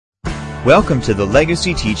Welcome to the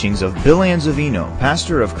legacy teachings of Bill Anzavino,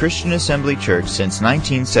 pastor of Christian Assembly Church since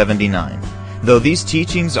 1979. Though these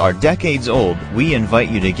teachings are decades old, we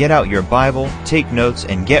invite you to get out your Bible, take notes,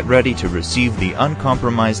 and get ready to receive the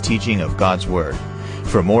uncompromised teaching of God's Word.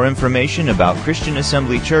 For more information about Christian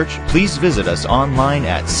Assembly Church, please visit us online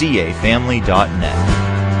at cafamily.net.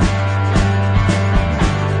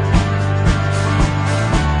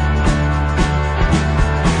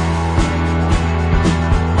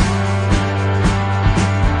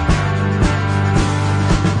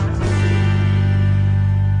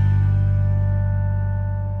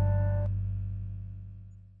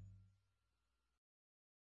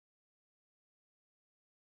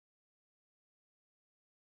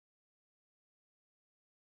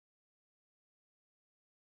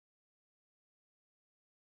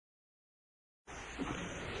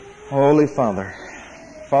 Holy Father,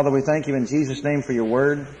 we thank you in Jesus' name for your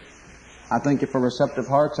word. I thank you for receptive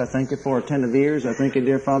hearts. I thank you for attentive ears. I thank you,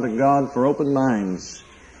 dear Father God, for open minds.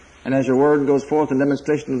 And as your word goes forth in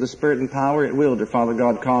demonstration of the Spirit and power, it will, dear Father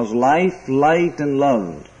God, cause life, light, and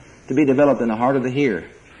love to be developed in the heart of the hearer,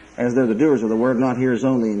 as they're the doers of the word, not hearers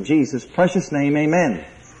only. In Jesus' precious name, amen.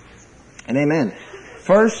 And amen.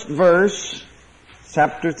 First verse,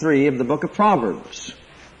 chapter 3 of the book of Proverbs.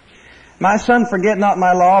 My son, forget not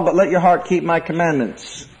my law, but let your heart keep my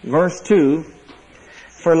commandments. Verse 2,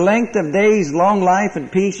 for length of days, long life,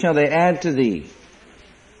 and peace shall they add to thee.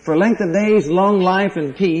 For length of days, long life,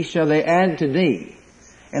 and peace shall they add to thee.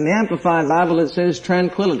 In the Amplified Bible it says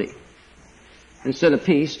tranquility instead of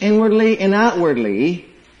peace, inwardly and outwardly,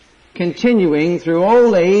 continuing through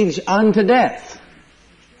old age unto death.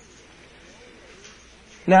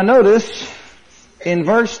 Now notice, in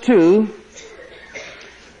verse 2,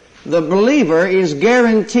 the believer is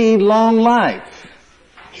guaranteed long life.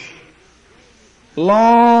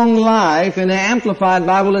 Long life. In the Amplified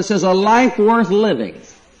Bible it says a life worth living.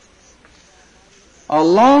 A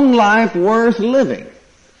long life worth living.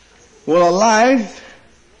 Well, a life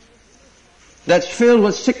that's filled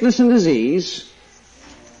with sickness and disease,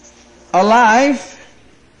 a life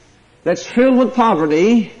that's filled with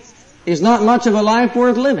poverty is not much of a life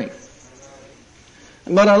worth living.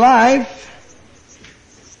 But a life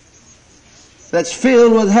that's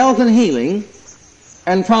filled with health and healing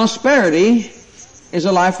and prosperity is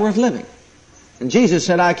a life worth living. And Jesus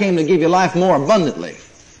said, I came to give you life more abundantly.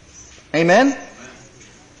 Amen?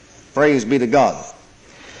 Praise be to God.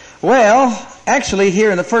 Well, actually here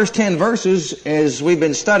in the first 10 verses, as we've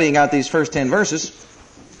been studying out these first 10 verses,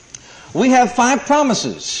 we have 5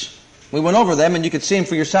 promises. We went over them and you could see them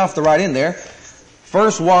for yourself to write in there.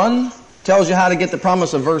 Verse 1 tells you how to get the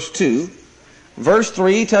promise of verse 2. Verse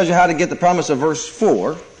 3 tells you how to get the promise of verse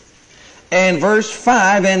 4. And verse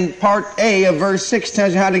 5 and part A of verse 6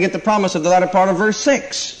 tells you how to get the promise of the latter part of verse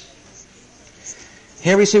 6.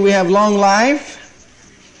 Here we see we have long life,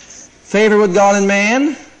 favor with God and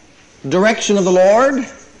man, direction of the Lord.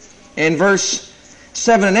 In verse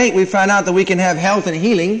 7 and 8 we find out that we can have health and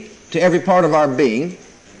healing to every part of our being.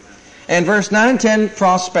 And verse 9 and 10,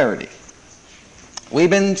 prosperity. We've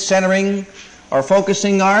been centering or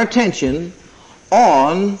focusing our attention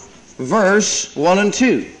on verse 1 and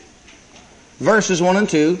 2. Verses 1 and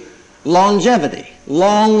 2, longevity,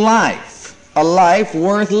 long life, a life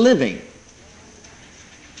worth living.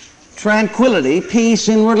 Tranquility, peace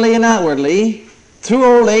inwardly and outwardly, through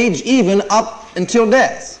old age, even up until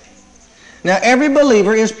death. Now every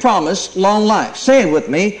believer is promised long life. Say it with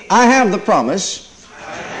me, I have the promise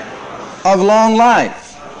of long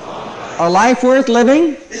life. A life worth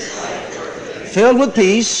living, filled with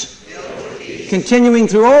peace, continuing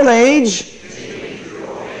through old age,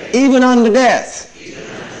 even unto death.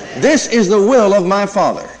 This is the will of my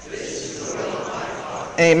Father.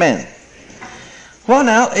 Amen. Well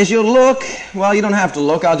now, as you look, well you don't have to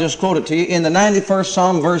look, I'll just quote it to you. In the 91st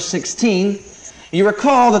Psalm, verse 16, you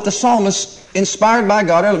recall that the psalmist, inspired by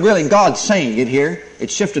God, or really God saying it here, it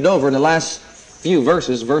shifted over in the last few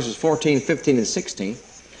verses, verses 14, 15, and 16.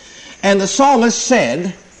 And the psalmist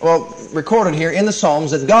said, well, recorded here in the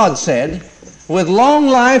Psalms, that God said, with long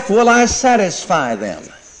life will I satisfy them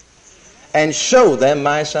and show them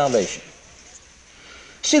my salvation.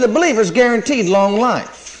 See, the believer's guaranteed long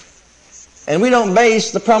life. And we don't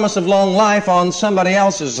base the promise of long life on somebody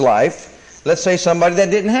else's life. Let's say somebody that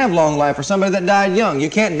didn't have long life or somebody that died young. You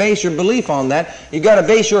can't base your belief on that. You've got to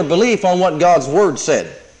base your belief on what God's Word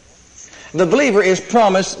said. The believer is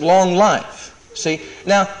promised long life. See,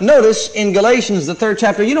 now notice in Galatians, the 3rd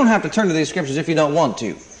chapter, you don't have to turn to these scriptures if you don't want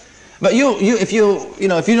to. But if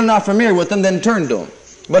you're not familiar with them, then turn to them.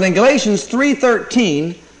 But in Galatians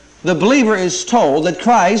 3:13, the believer is told that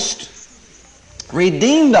Christ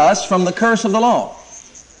redeemed us from the curse of the law,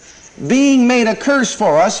 being made a curse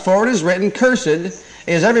for us, for it is written, Cursed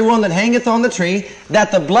is everyone that hangeth on the tree,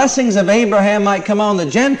 that the blessings of Abraham might come on the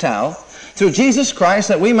Gentile through Jesus Christ,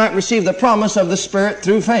 that we might receive the promise of the Spirit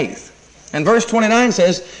through faith. And verse 29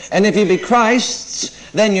 says, And if you be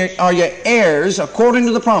Christ's, then are you heirs according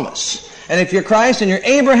to the promise. And if you're Christ, then you're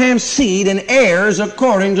Abraham's seed and heirs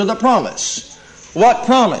according to the promise. What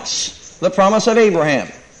promise? The promise of Abraham.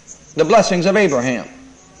 The blessings of Abraham.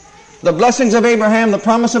 The blessings of Abraham, the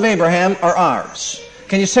promise of Abraham are ours.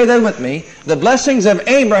 Can you say that with me? The blessings of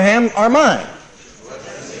Abraham are mine.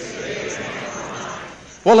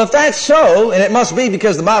 Well, if that's so, and it must be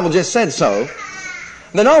because the Bible just said so,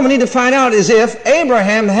 then all we need to find out is if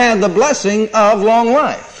Abraham had the blessing of long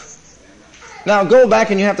life. Now go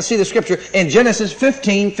back and you have to see the scripture in Genesis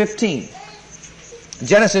 15:15.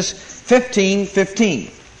 Genesis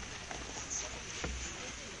 15:15.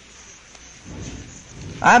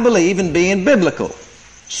 I believe in being biblical,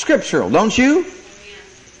 scriptural, don't you?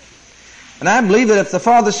 And I believe that if the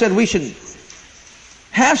Father said we should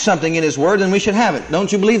have something in His Word, then we should have it.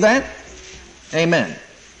 Don't you believe that? Amen.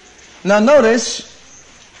 Now notice,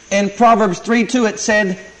 in Proverbs 3:2 it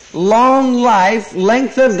said, Long life,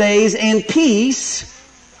 length of days, and peace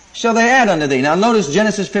shall they add unto thee. Now notice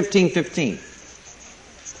Genesis 15:15.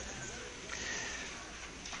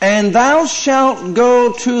 And thou shalt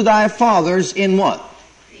go to thy fathers in what?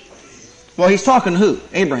 Well, he's talking to who?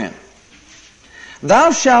 Abraham.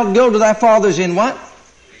 Thou shalt go to thy fathers in what?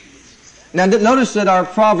 Now notice that our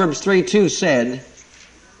Proverbs 3:2 said,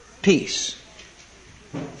 peace.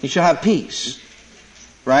 You shall have peace.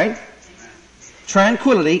 Right?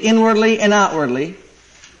 Tranquility, inwardly and outwardly,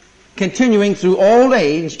 continuing through old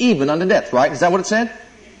age, even unto death. Right? Is that what it said?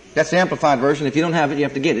 That's the Amplified Version. If you don't have it, you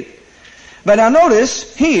have to get it. But now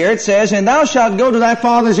notice, here it says, And thou shalt go to thy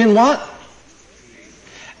fathers in what?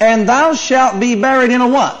 And thou shalt be buried in a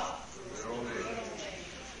what?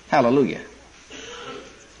 Hallelujah.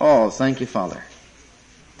 Oh, thank you, Father.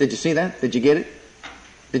 Did you see that? Did you get it?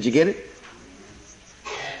 Did you get it?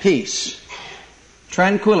 Peace,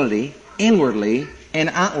 tranquility, inwardly and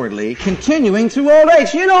outwardly, continuing through old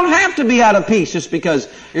age. You don't have to be out of peace just because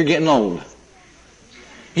you're getting old.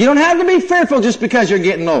 You don't have to be fearful just because you're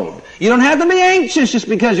getting old. You don't have to be anxious just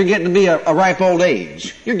because you're getting to be a ripe old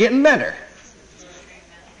age. You're getting better.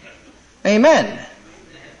 Amen.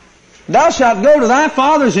 Thou shalt go to thy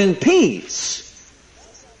fathers in peace.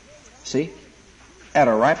 See? At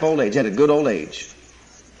a ripe old age, at a good old age.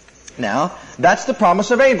 Now, that's the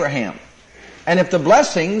promise of Abraham. And if the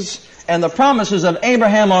blessings and the promises of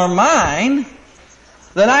Abraham are mine,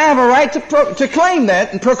 then I have a right to claim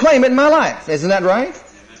that and proclaim it in my life. Isn't that right?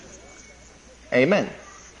 Amen.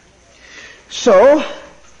 So,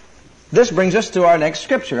 this brings us to our next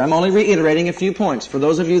scripture. I'm only reiterating a few points for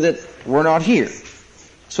those of you that were not here,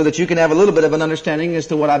 so that you can have a little bit of an understanding as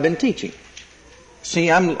to what I've been teaching.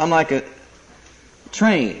 See, I'm like a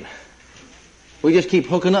train. We just keep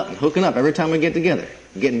hooking up every time we get together.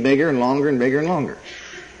 Getting bigger and longer and bigger and longer.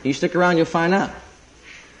 You stick around, you'll find out.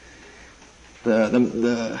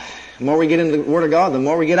 The more we get into the Word of God, the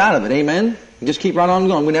more we get out of it. Amen? We just keep right on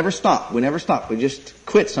going. We never stop. We just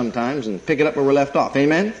quit sometimes and pick it up where we're left off.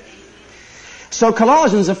 Amen? So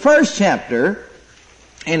Colossians, the first chapter,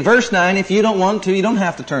 in verse 9, if you don't want to, you don't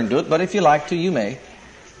have to turn to it, but if you like to, you may.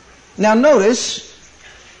 Now notice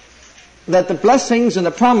that the blessings and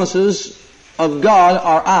the promises of God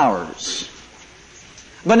are ours.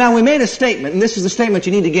 But now we made a statement, and this is the statement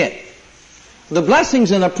you need to get. The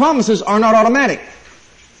blessings and the promises are not automatic.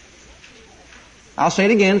 I'll say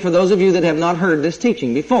it again for those of you that have not heard this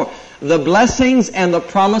teaching before. The blessings and the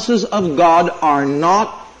promises of God are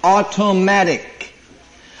not automatic.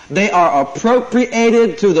 They are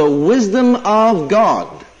appropriated to the wisdom of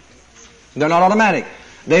God. They're not automatic.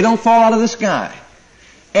 They don't fall out of the sky.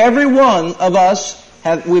 Every one of us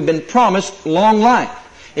we've been promised long life.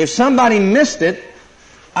 If somebody missed it,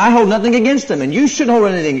 I hold nothing against them, and you shouldn't hold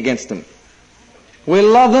anything against them. We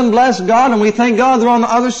love them, bless God, and we thank God they're on the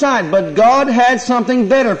other side. But God had something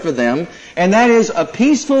better for them, and that is a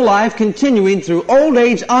peaceful life continuing through old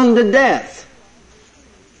age unto death.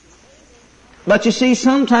 But you see,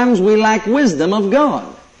 sometimes we lack wisdom of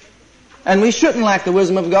God. And we shouldn't lack the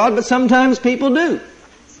wisdom of God, but sometimes people do.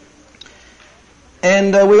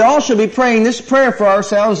 And we all should be praying this prayer for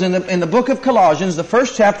ourselves in the book of Colossians, the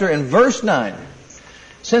first chapter in verse 9.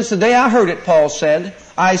 Since the day I heard it, Paul said,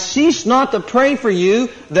 I cease not to pray for you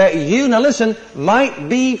that you, now listen, might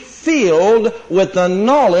be filled with the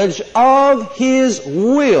knowledge of His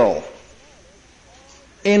will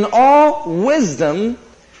in all wisdom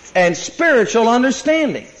and spiritual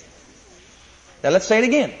understanding. Now let's say it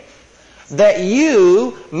again. That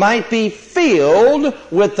you might be filled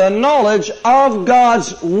with the knowledge of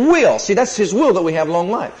God's will. See, that's His will that we have long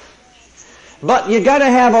life. But you got to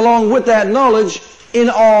have along with that knowledge in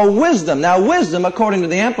all wisdom. Now wisdom, according to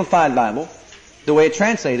the Amplified Bible, the way it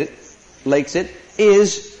translates it,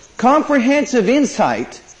 is comprehensive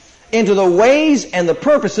insight into the ways and the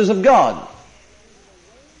purposes of God.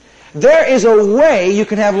 There is a way you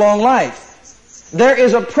can have long life. There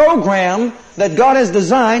is a program that God has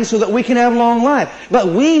designed so that we can have long life. But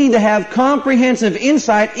we need to have comprehensive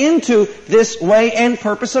insight into this way and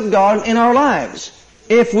purpose of God in our lives.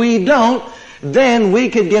 If we don't, then we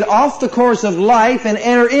could get off the course of life and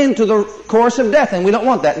enter into the course of death. And we don't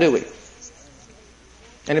want that, do we?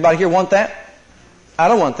 Anybody here want that? I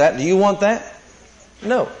don't want that. Do you want that?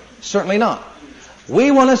 No, certainly not.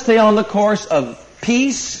 We want to stay on the course of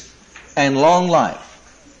peace and long life.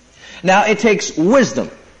 Now, it takes wisdom,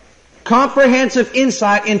 comprehensive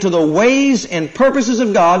insight into the ways and purposes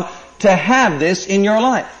of God to have this in your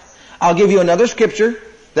life. I'll give you another scripture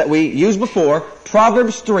that we used before,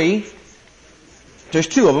 Proverbs 3. There's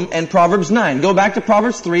two of them, and Proverbs 9. Go back to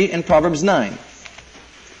Proverbs 3 and Proverbs 9.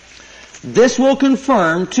 This will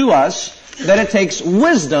confirm to us that it takes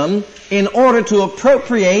wisdom in order to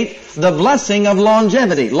appropriate the blessing of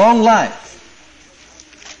longevity, long life.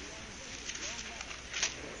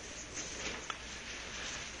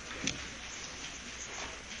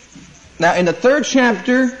 Now, in the 3rd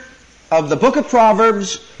chapter of the book of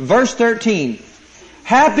Proverbs, verse 13,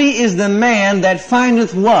 happy is the man that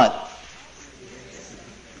findeth what?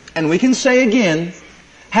 And we can say again,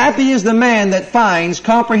 happy is the man that finds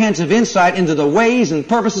comprehensive insight into the ways and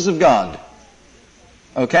purposes of God.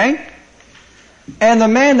 Okay? And the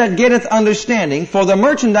man that getteth understanding, for the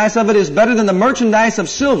merchandise of it is better than the merchandise of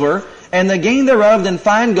silver, and the gain thereof than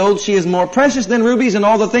fine gold. She is more precious than rubies, and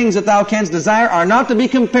all the things that thou canst desire are not to be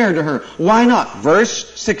compared to her. Why not?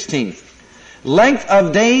 Verse 16. Length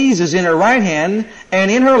of days is in her right hand,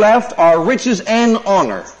 and in her left are riches and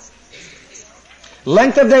honor.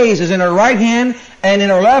 Length of days is in her right hand, and in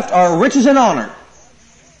her left are riches and honor.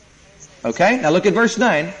 Okay? Now look at verse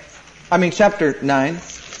 9. Chapter 9.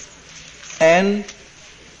 And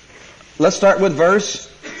let's start with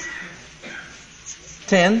verse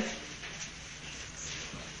 10.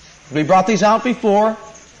 We brought these out before.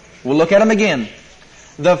 We'll look at them again.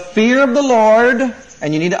 The fear of the Lord,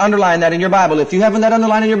 and you need to underline that in your Bible. If you haven't that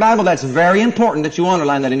underlined in your Bible, that's very important that you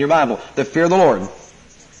underline that in your Bible. The fear of the Lord.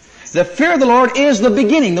 The fear of the Lord is the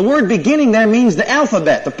beginning. The word beginning there means the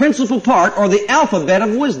alphabet, the principal part, or the alphabet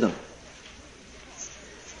of wisdom.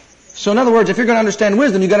 So in other words, if you're going to understand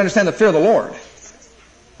wisdom, you've got to understand the fear of the Lord.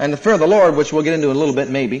 And the fear of the Lord, which we'll get into in a little bit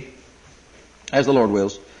maybe, as the Lord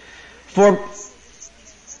wills. For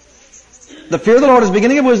the fear of the Lord is the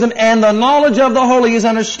beginning of wisdom, and the knowledge of the holy is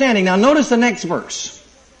understanding. Now notice the next verse.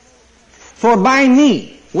 For by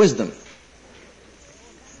me, wisdom,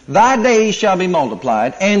 thy days shall be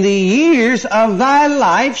multiplied, and the years of thy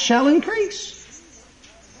life shall increase.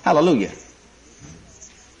 Hallelujah.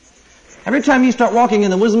 Every time you start walking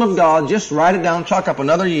in the wisdom of God, just write it down, chalk up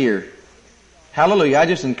another year. Hallelujah. I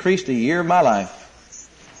just increased a year of my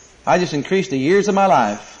life. I just increased the years of my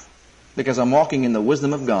life because I'm walking in the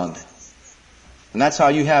wisdom of God. And that's how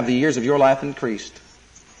you have the years of your life increased,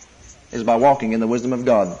 is by walking in the wisdom of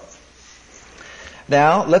God.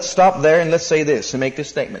 Now, let's stop there and let's say this and make this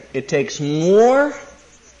statement. It takes more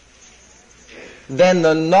than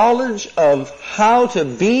the knowledge of how to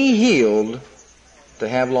be healed to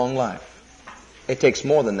have long life. It takes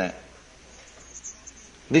more than that.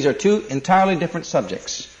 These are two entirely different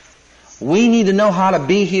subjects. We need to know how to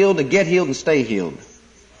be healed, to get healed, and stay healed.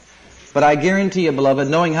 But I guarantee you, beloved,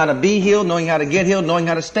 knowing how to be healed, knowing how to get healed, knowing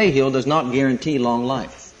how to stay healed does not guarantee long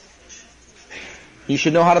life. You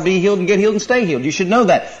should know how to be healed and get healed and stay healed. You should know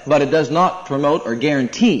that. But it does not promote or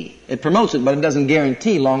guarantee. It promotes it, but it doesn't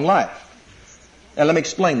guarantee long life. And let me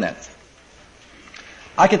explain that.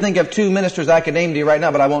 I could think of two ministers I could name to you right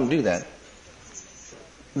now, but I won't do that.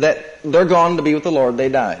 That they're gone to be with the Lord. They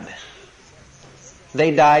died.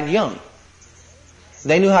 They died young.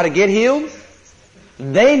 They knew how to get healed.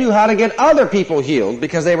 They knew how to get other people healed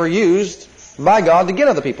because they were used by God to get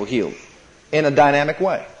other people healed in a dynamic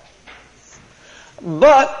way.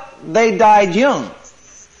 But they died young.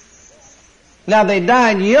 Now they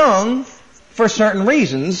died young for certain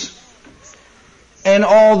reasons. And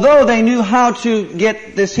although they knew how to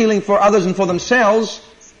get this healing for others and for themselves,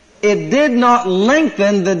 it did not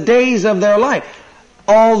lengthen the days of their life.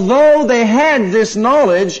 Although they had this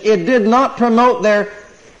knowledge, it did not promote their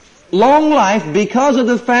long life because of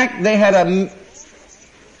the fact they had a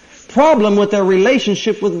problem with their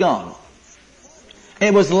relationship with God.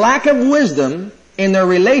 It was lack of wisdom in their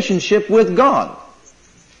relationship with God.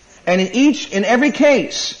 And in every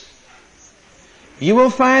case, you will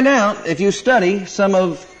find out, if you study some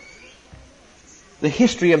of the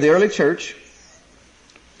history of the early church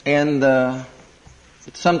and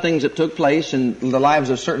some things that took place in the lives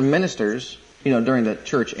of certain ministers, during the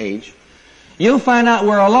church age, you'll find out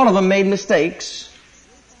where a lot of them made mistakes,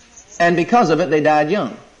 and because of it, they died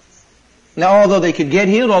young. Now, although they could get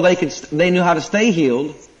healed, or they knew how to stay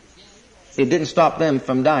healed, it didn't stop them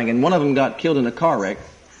from dying. And one of them got killed in a car wreck.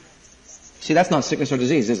 See, that's not sickness or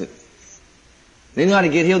disease, is it? They knew how to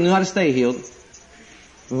get healed, knew how to stay healed.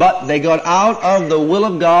 But they got out of the will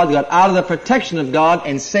of God, got out of the protection of God,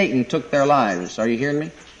 and Satan took their lives. Are you hearing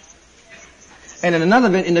me? And in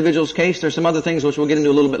another individual's case, there's some other things which we'll get into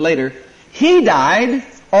a little bit later. He died,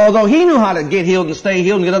 although he knew how to get healed and stay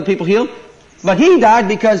healed and get other people healed, but he died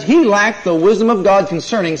because he lacked the wisdom of God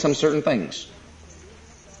concerning some certain things.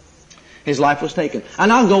 His life was taken.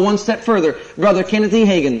 And I'll go one step further. Brother Kenneth E.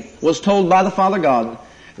 Hagin was told by the Father God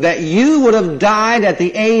that you would have died at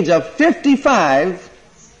the age of 55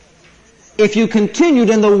 if you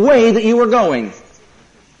continued in the way that you were going.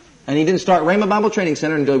 And he didn't start Rhema Bible Training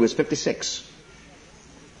Center until he was 56.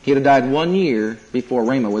 He'd have died 1 year before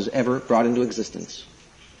Rhema was ever brought into existence,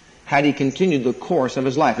 had he continued the course of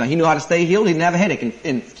his life. Now, he knew how to stay healed. He didn't have a headache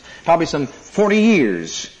in probably some 40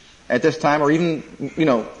 years at this time, or even,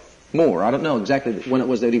 more. I don't know exactly when it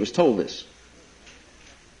was that he was told this.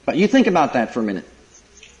 But you think about that for a minute.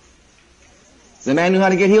 The man knew how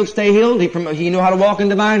to get healed, stay healed. He knew how to walk in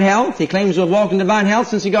divine health. He claims to have walked in divine health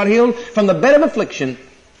since he got healed from the bed of affliction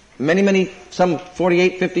some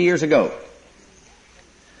 48, 50 years ago.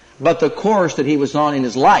 But the course that he was on in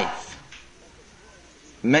his life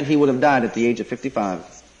meant he would have died at the age of 55.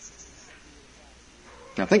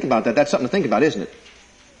 Now think about that. That's something to think about, isn't it?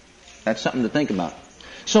 That's something to think about.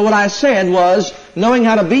 So what I said was, knowing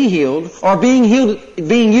how to be healed, or being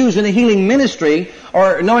used in a healing ministry,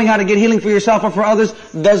 or knowing how to get healing for yourself or for others,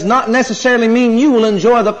 does not necessarily mean you will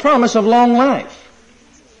enjoy the promise of long life.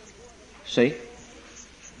 See?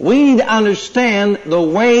 We need to understand the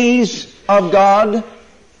ways of God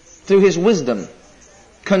through His wisdom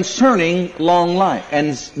concerning long life.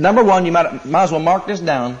 And number one, you might as well mark this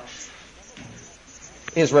down,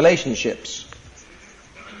 is relationships.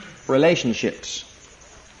 Relationships.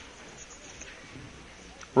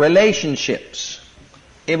 Relationships.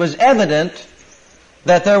 It was evident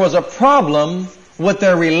that there was a problem with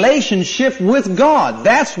their relationship with God.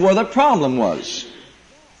 That's where the problem was.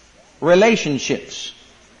 Relationships.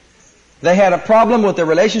 They had a problem with their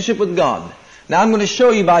relationship with God. Now I'm going to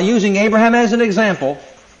show you by using Abraham as an example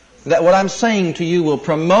that what I'm saying to you will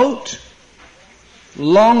promote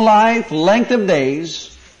long life, length of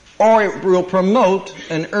days, or it will promote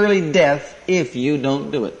an early death if you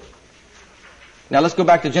don't do it. Now let's go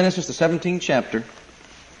back to Genesis, the 17th chapter,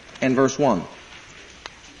 and verse 1.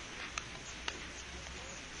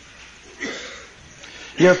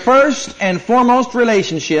 Your first and foremost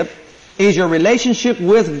relationship is your relationship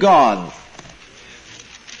with God,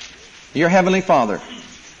 your Heavenly Father.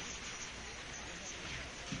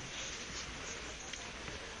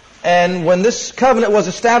 And when this covenant was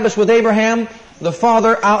established with Abraham, the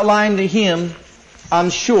Father outlined to him, I'm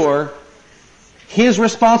sure, his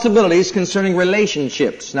responsibilities concerning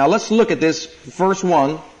relationships. Now let's look at this, verse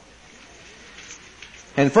 1.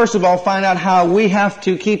 And first of all, find out how we have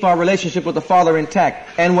to keep our relationship with the Father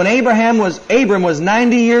intact. And when Abram was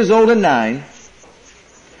 90 years old and 9,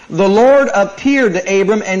 the Lord appeared to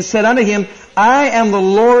Abram and said unto him, I am the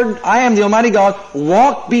Lord, I am the Almighty God,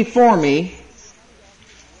 walk before me,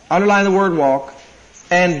 underline the word walk,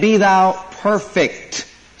 and be thou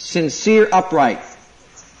perfect, sincere, upright.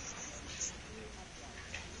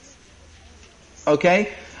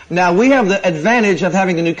 Okay? Now we have the advantage of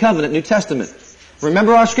having the New Covenant, New Testament.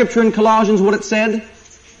 Remember our scripture in Colossians, what it said?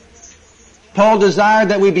 Paul desired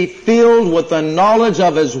that we be filled with the knowledge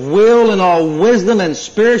of His will and all wisdom and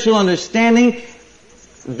spiritual understanding,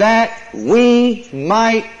 that we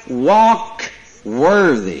might walk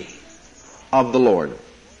worthy of the Lord,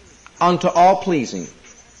 unto all pleasing.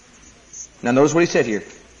 Now notice what he said here.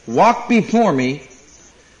 Walk before me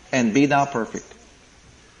and be thou perfect.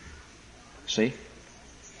 See?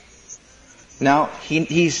 Now,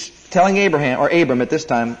 he's telling Abram at this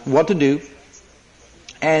time what to do.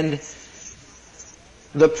 And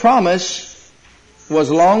the promise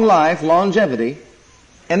was long life, longevity.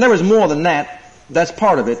 And there was more than that. That's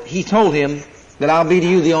part of it. He told him that I'll be to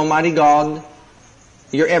you the Almighty God.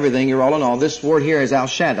 You're everything. You're all in all. This word here is Al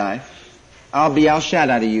Shaddai. I'll be Al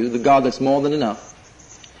Shaddai to you, the God that's more than enough.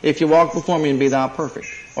 If you walk before me and be thou perfect.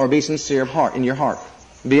 Or be sincere of heart, in your heart.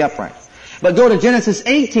 Be upright. But go to Genesis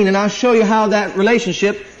 18 and I'll show you how that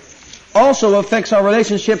relationship also affects our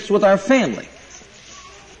relationships with our family.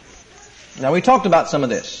 Now we talked about some of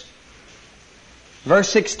this. Verse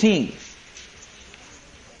 16.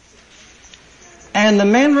 And the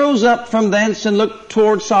men rose up from thence and looked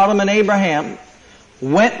toward Sodom, and Abraham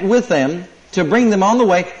went with them to bring them on the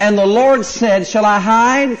way. And the Lord said, shall I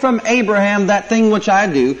hide from Abraham that thing which I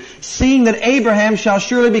do, seeing that Abraham shall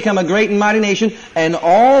surely become a great and mighty nation, and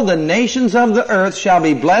all the nations of the earth shall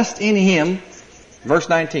be blessed in him. Verse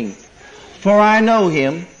 19. For I know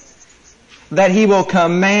him, that he will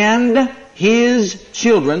command his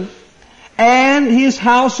children and his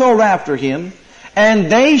household after him,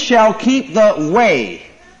 and they shall keep the way.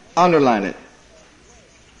 Underline it.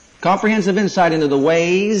 Comprehensive insight into the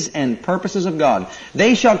ways and purposes of God.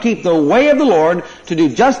 They shall keep the way of the Lord to do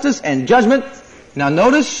justice and judgment. Now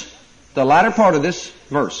notice the latter part of this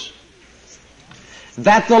verse.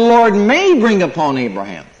 That the Lord may bring upon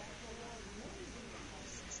Abraham.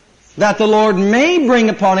 That the Lord may bring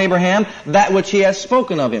upon Abraham that which he has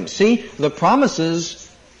spoken of him. See, the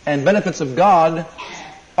promises and benefits of God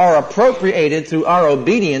are appropriated through our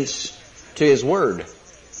obedience to His Word,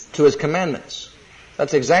 to His commandments.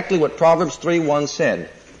 That's exactly what Proverbs 3:1 said.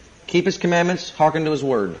 Keep His commandments, hearken to His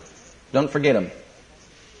Word. Don't forget them.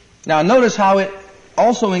 Now notice how it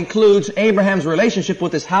also includes Abraham's relationship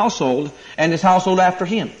with his household and his household after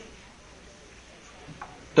him.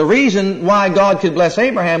 The reason why God could bless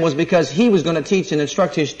Abraham was because he was going to teach and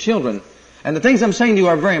instruct his children. And the things I'm saying to you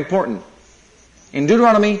are very important. In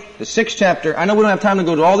Deuteronomy, the 6th chapter, I know we don't have time to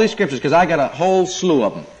go to all these scriptures because I got a whole slew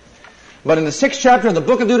of them. But in the 6th chapter of the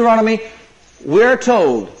book of Deuteronomy, they were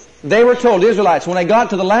told, the Israelites, when they got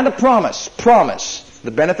to the land of promise,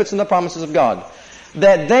 the benefits and the promises of God,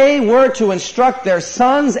 that they were to instruct their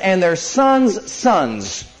sons and their sons'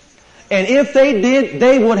 sons. And if they did,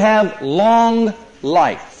 they would have long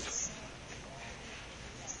life.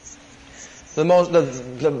 The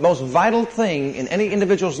most vital thing in any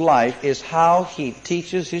individual's life is how he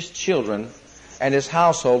teaches his children and his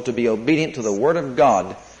household to be obedient to the Word of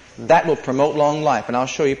God. That will promote long life. And I'll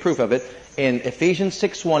show you proof of it. In Ephesians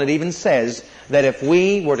 6:1, it even says that if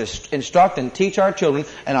we were to instruct and teach our children,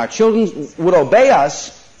 and our children would obey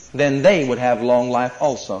us, then they would have long life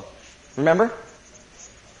also. Remember?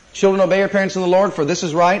 Children, obey your parents in the Lord, for this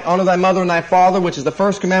is right. Honor thy mother and thy father, which is the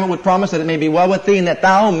first commandment with promise, that it may be well with thee, and that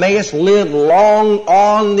thou mayest live long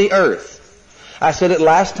on the earth. I said it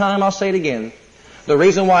last time, I'll say it again. The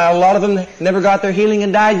reason why a lot of them never got their healing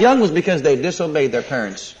and died young was because they disobeyed their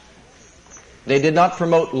parents. They did not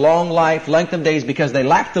promote long life, length of days, because they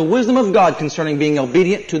lacked the wisdom of God concerning being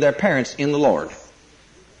obedient to their parents in the Lord.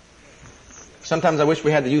 Sometimes I wish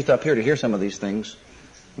we had the youth up here to hear some of these things.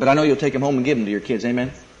 But I know you'll take them home and give them to your kids.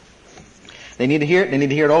 Amen? They need to hear it. They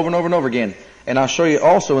need to hear it over and over and over again. And I'll show you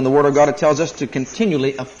also in the Word of God, it tells us to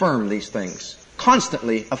continually affirm these things.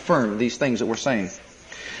 Constantly affirm these things that we're saying.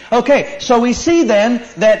 Okay, so we see then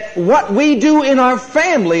that what we do in our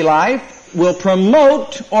family life will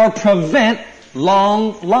promote or prevent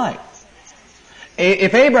long life.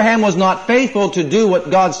 If Abraham was not faithful to do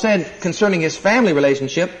what God said concerning his family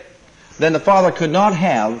relationship, then the father could not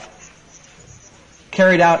have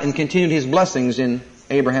carried out and continued his blessings in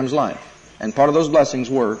Abraham's life. And part of those blessings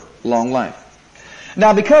were long life.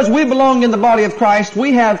 Now, because we belong in the body of Christ,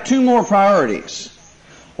 we have two more priorities.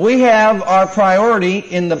 We have our priority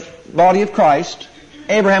in the body of Christ.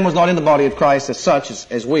 Abraham was not in the body of Christ as such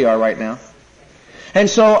as we are right now. And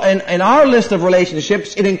so in our list of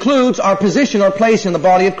relationships, it includes our position or place in the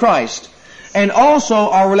body of Christ. And also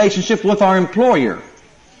our relationship with our employer.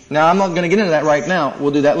 Now, I'm not going to get into that right now.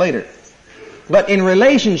 We'll do that later. But in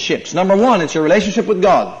relationships, number one, it's your relationship with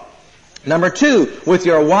God. Number two, with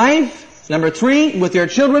your wife. Number three, with your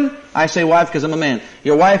children. I say wife because I'm a man.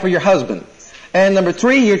 Your wife or your husband. And number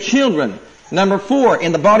three, your children. Number four,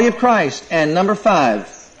 in the body of Christ. And number five,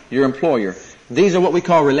 your employer. These are what we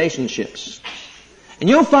call relationships. And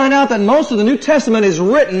you'll find out that most of the New Testament is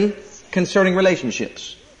written concerning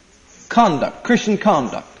relationships. Conduct, Christian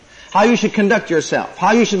conduct. How you should conduct yourself.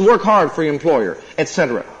 How you should work hard for your employer,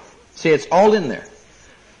 etc. See, it's all in there.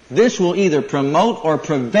 This will either promote or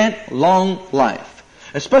prevent long life.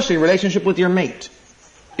 Especially relationship with your mate.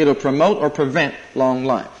 It'll promote or prevent long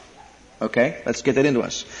life. Okay? Let's get that into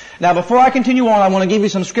us. Now, before I continue on, I want to give you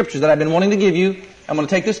some scriptures that I've been wanting to give you. I'm going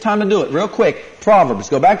to take this time to do it real quick. Proverbs.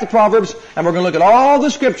 Go back to Proverbs, and we're going to look at all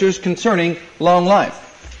the scriptures concerning long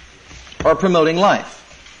life. Or promoting life.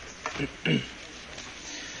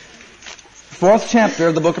 4th chapter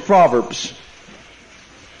of the book of Proverbs.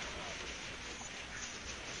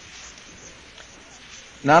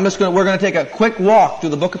 Now we're going to take a quick walk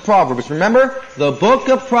through the book of Proverbs. Remember, the book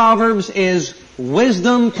of Proverbs is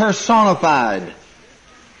wisdom personified.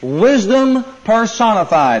 Wisdom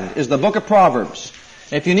personified is the book of Proverbs.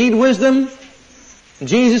 If you need wisdom,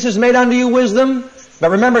 Jesus has made unto you wisdom.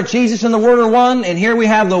 But remember, Jesus and the Word are one, and here we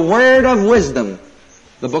have the word of wisdom.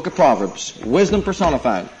 The book of Proverbs. Wisdom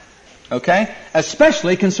personified. Okay?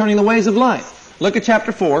 Especially concerning the ways of life. Look at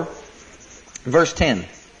chapter 4, verse 10.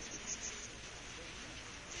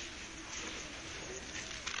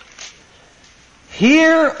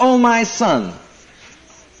 Hear, O my son,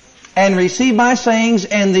 and receive my sayings,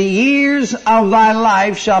 and the years of thy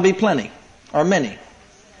life shall be plenty, or many.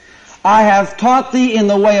 I have taught thee in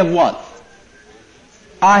the way of what?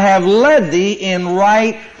 I have led thee in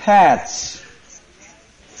right paths.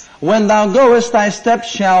 When thou goest, thy steps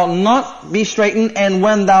shall not be straitened, and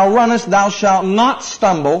when thou runnest, thou shalt not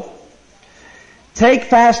stumble. Take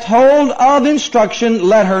fast hold of instruction,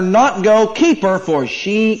 let her not go, keep her, for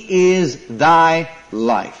she is thy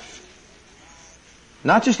life.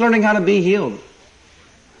 Not just learning how to be healed,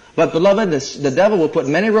 but beloved, the devil will put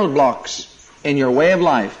many roadblocks in your way of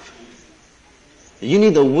life. You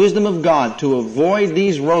need the wisdom of God to avoid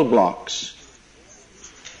these roadblocks.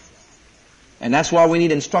 And that's why we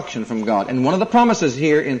need instruction from God. And one of the promises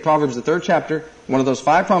here in Proverbs, the 3rd chapter, one of those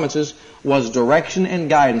 5 promises, was direction and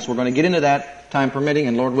guidance. We're going to get into that, time permitting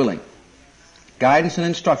and Lord willing. Guidance and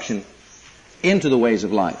instruction into the ways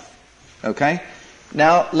of life. Okay?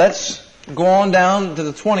 Now, let's go on down to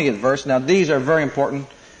the 20th verse. Now, these are very important.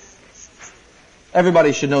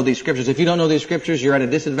 Everybody should know these scriptures. If you don't know these scriptures, you're at a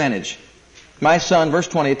disadvantage. My son, verse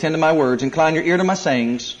 20, attend to my words, incline your ear to my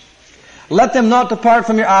sayings. Let them not depart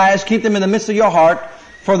from your eyes, keep them in the midst of your heart,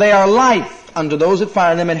 for they are life unto those that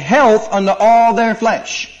find them, and health unto all their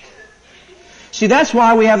flesh. See, that's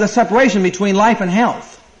why we have the separation between life and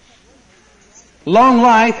health. Long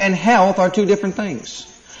life and health are 2 different things.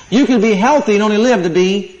 You could be healthy and only live to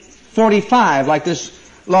be 45, like this.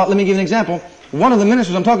 Let me give you an example. One of the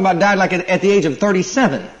ministers I'm talking about died like at the age of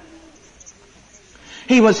 37.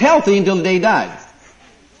 He was healthy until the day he died.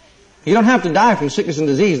 You don't have to die from sickness and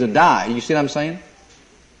disease to die. You see what I'm saying?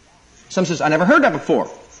 Some says, I never heard that before.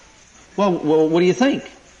 Well, what do you think?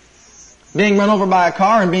 Being run over by a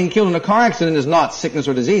car and being killed in a car accident is not sickness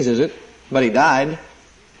or disease, is it? But he died.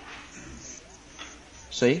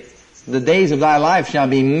 See? The days of thy life shall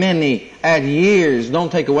be many. Add years.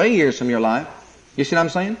 Don't take away years from your life. You see what I'm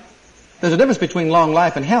saying? There's a difference between long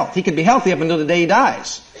life and health. He could be healthy up until the day he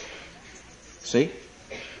dies. See?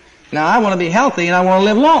 Now, I want to be healthy and I want to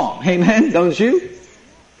live long. Amen? Don't you?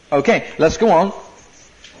 Okay, let's go on.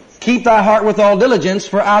 Keep thy heart with all diligence,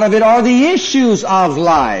 for out of it are the issues of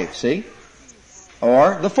life. See?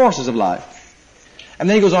 Or the forces of life. And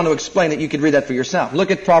then he goes on to explain it. You could read that for yourself. Look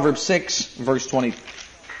at Proverbs 6, verse 20.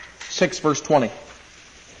 6, verse 20.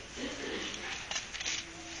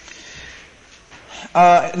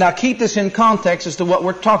 Now keep this in context as to what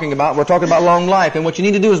we're talking about. We're talking about long life. And what you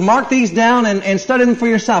need to do is mark these down and study them for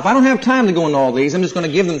yourself. I don't have time to go into all these. I'm just going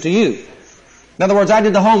to give them to you. In other words, I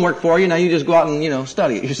did the homework for you. Now you just go out and,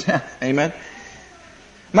 study it yourself. Amen.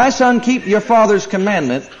 My son, keep your father's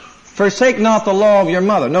commandment. Forsake not the law of your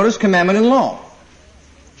mother. Notice commandment and law.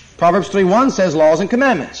 Proverbs 3:1 says laws and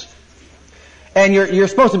commandments. And you're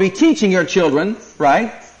supposed to be teaching your children,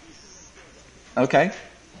 right? Okay.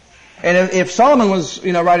 And if Solomon was,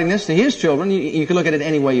 writing this to his children, you can look at it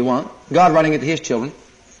any way you want. God writing it to his children.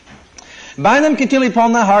 Bind them continually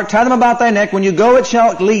upon thy heart, tie them about thy neck. When you go, it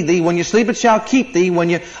shall lead thee. When you sleep, it shall keep thee. When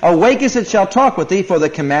you awakest, it shall talk with thee. For the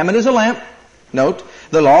commandment is a lamp. Note,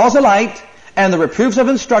 the law is a light, and the reproofs of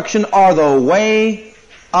instruction are the way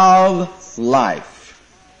of life.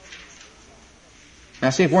 Now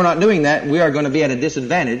see, if we're not doing that, we are going to be at a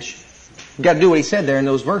disadvantage. We've got to do what he said there in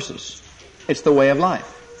those verses. It's the way of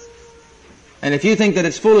life. And if you think that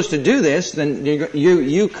it's foolish to do this, then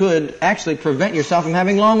you could actually prevent yourself from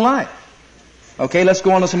having long life. Okay, let's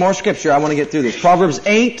go on to some more scripture. I want to get through this. Proverbs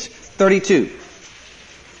 8:32.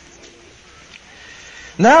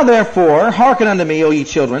 Now therefore, hearken unto me, O ye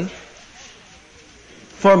children,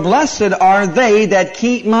 for blessed are they that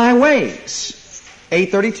keep my ways.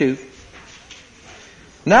 8:32.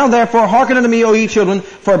 Now therefore, hearken unto me, O ye children,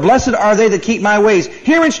 for blessed are they that keep my ways.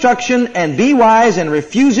 Hear instruction, and be wise, and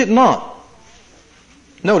refuse it not.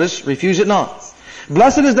 Notice, refuse it not.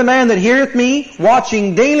 Blessed is the man that heareth me,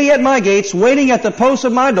 watching daily at my gates, waiting at the posts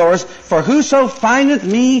of my doors. For whoso findeth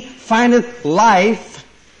me findeth life,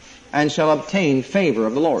 and shall obtain favor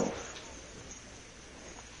of the Lord.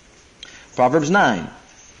 Proverbs 9.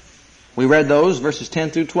 We read those, verses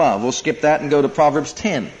 10 through 12. We'll skip that and go to Proverbs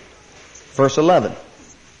 10, verse 11.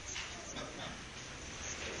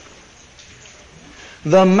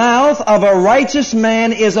 The mouth of a righteous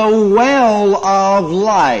man is a well of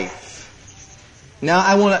life. Now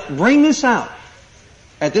I want to bring this out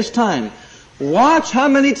at this time. Watch how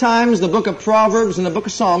many times the book of Proverbs and the book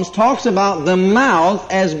of Psalms talks about the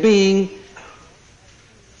mouth as being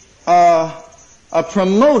a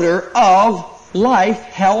promoter of life,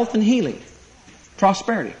 health, and healing.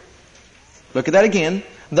 Prosperity. Look at that again.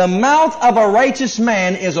 The mouth of a righteous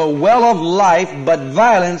man is a well of life, but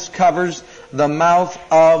violence covers the mouth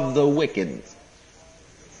of the wicked.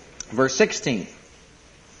 Verse 16.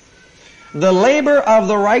 The labor of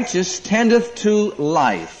the righteous tendeth to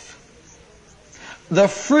life. The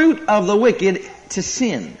fruit of the wicked to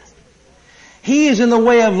sin. He is in the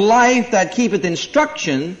way of life that keepeth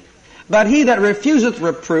instruction, but he that refuseth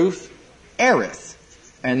reproof erreth.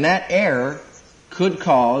 And that error could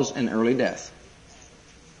cause an early death.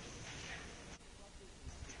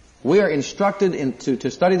 We are instructed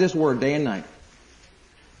to study this word day and night.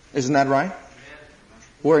 Isn't that right?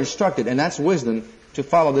 We're instructed, and that's wisdom, to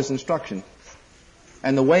follow this instruction.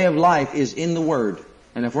 And the way of life is in the Word.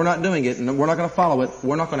 And if we're not doing it, and we're not going to follow it,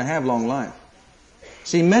 we're not going to have long life.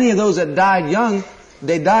 See, many of those that died young,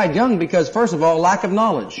 they died young because, first of all, lack of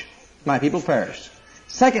knowledge. My people perished.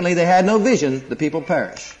 Secondly, they had no vision. The people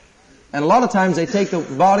perished. And a lot of times they take the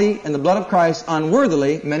body and the blood of Christ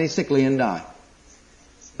unworthily, many sickly, and die.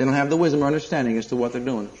 They don't have the wisdom or understanding as to what they're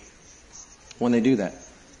doing when they do that.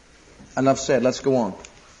 Enough said. Let's go on.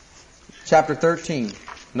 Chapter 13.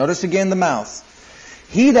 Notice again the mouth.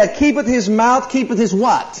 He that keepeth his mouth keepeth his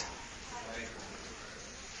what?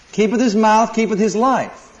 Keepeth his mouth, keepeth his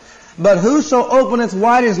life. But whoso openeth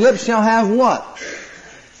wide his lips shall have what?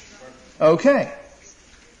 Okay.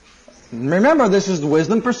 Remember, this is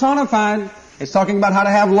wisdom personified. It's talking about how to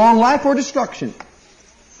have long life or destruction.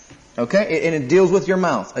 Okay? And it deals with your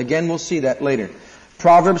mouth. Again, we'll see that later.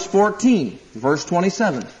 Proverbs 14, verse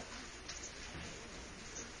 27.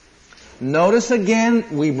 Notice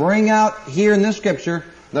again, we bring out here in this scripture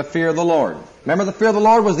the fear of the Lord. Remember, the fear of the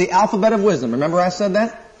Lord was the alphabet of wisdom. Remember I said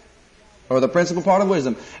that? Or the principal part of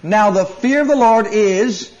wisdom. Now the fear of the Lord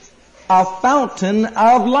is a fountain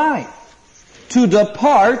of life, to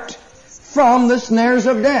depart from the snares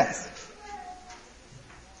of death.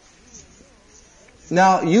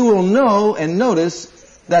 Now you will know and notice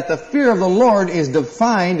that the fear of the Lord is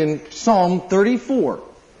defined in Psalm 34.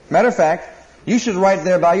 Matter of fact, you should write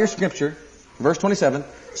there by your scripture, verse 27,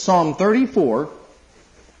 Psalm 34,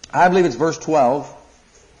 I believe it's verse 12,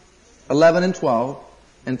 11 and 12,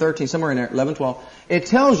 and 13, somewhere in there, 11, 12. It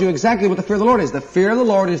tells you exactly what the fear of the Lord is. The fear of the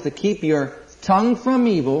Lord is to keep your tongue from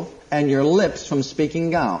evil and your lips from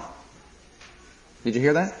speaking guile. Did you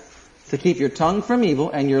hear that? To keep your tongue from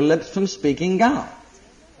evil and your lips from speaking guile.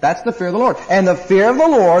 That's the fear of the Lord. And the fear of the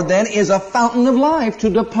Lord then is a fountain of life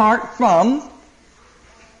to depart from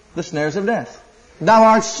the snares of death. Thou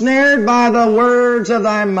art snared by the words of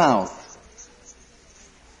thy mouth.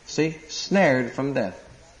 See? Snared from death.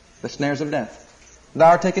 The snares of death. Thou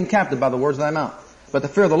art taken captive by the words of thy mouth. But the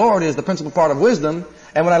fear of the Lord is the principal part of wisdom.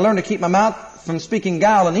 And when I learn to keep my mouth from speaking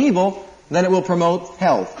guile and evil, then it will promote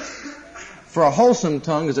health. For a wholesome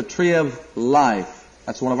tongue is a tree of life.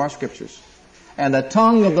 That's one of our scriptures. And the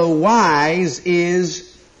tongue of the wise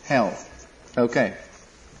is health. Okay.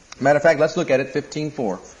 Matter of fact, let's look at it,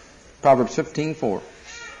 15:4. Proverbs 15:4.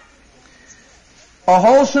 A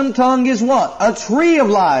wholesome tongue is what? A tree of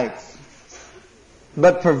life.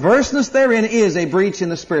 But perverseness therein is a breach in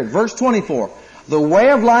the spirit. Verse 24. The way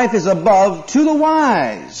of life is above to the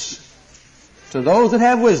wise, to those that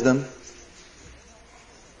have wisdom,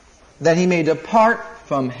 that he may depart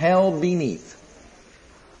from hell beneath.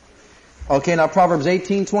 Okay, now Proverbs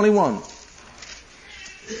 18:21.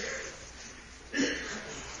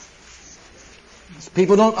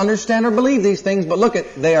 People don't understand or believe these things, but look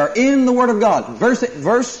at, they are in the Word of God.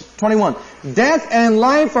 Verse 21. Death and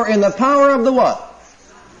life are in the power of the what?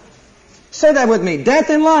 Say that with me. Death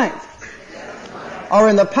and life are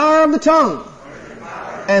in the power of the tongue.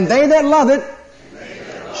 And they that love it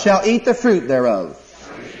shall eat the fruit thereof.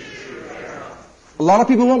 A lot of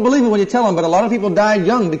people won't believe it when you tell them, but a lot of people died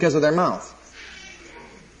young because of their mouth.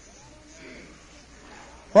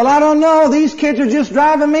 Well, I don't know. These kids are just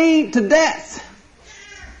driving me to death.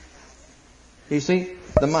 You see?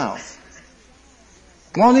 The mouth.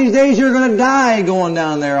 One of these days you're going to die going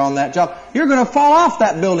down there on that job. You're going to fall off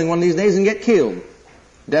that building one of these days and get killed.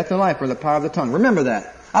 Death and life are the power of the tongue. Remember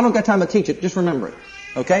that. I don't got time to teach it. Just remember it.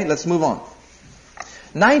 Okay? Let's move on.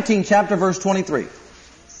 19 chapter verse 23.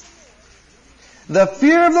 The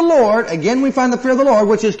fear of the Lord, again we find the fear of the Lord,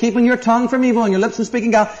 which is keeping your tongue from evil and your lips from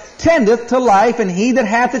speaking guile, tendeth to life, and he that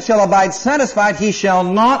hath it shall abide satisfied. He shall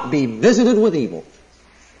not be visited with evil.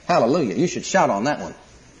 Hallelujah. You should shout on that one.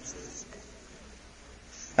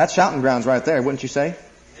 That's shouting grounds right there, wouldn't you say?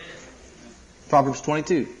 Proverbs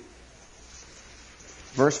 22.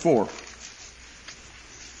 Verse 4.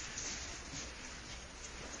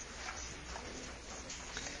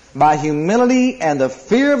 By humility and the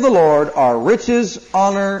fear of the Lord are riches,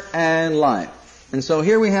 honor, and life. And so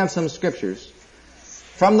here we have some scriptures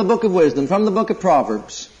from the book of wisdom, from the book of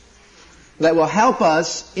Proverbs, that will help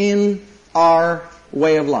us in our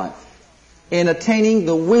way of life, in attaining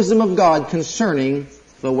the wisdom of God concerning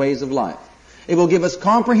the ways of life. It will give us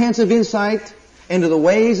comprehensive insight into the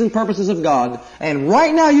ways and purposes of God. And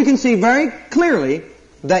right now you can see very clearly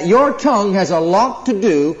that your tongue has a lot to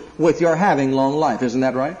do with your having long life. Isn't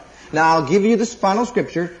that right? Now I'll give you this final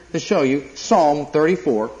scripture to show you. Psalm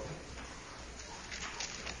 34.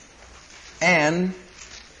 And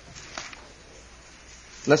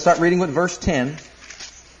let's start reading with verse 10.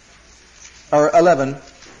 Or 11.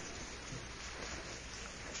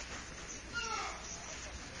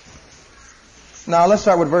 Now let's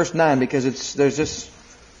start with verse 9 because there's just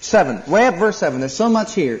 7. Way up verse 7. There's so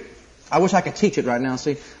much here. I wish I could teach it right now,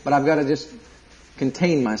 see, but I've got to just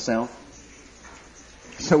contain myself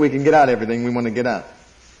so we can get out everything we want to get out.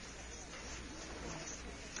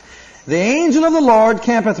 The angel of the Lord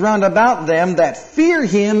campeth round about them that fear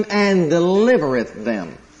Him and delivereth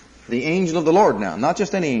them. The angel of the Lord now, not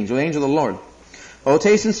just any angel, the angel of the Lord. O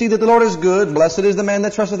taste and see that the Lord is good. Blessed is the man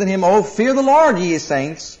that trusteth in Him. O fear the Lord, ye His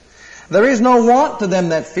saints. There is no want to them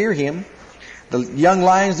that fear Him. The young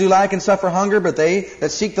lions do lack and suffer hunger, but they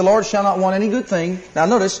that seek the Lord shall not want any good thing. Now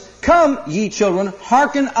notice, come ye children,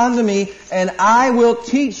 hearken unto me, and I will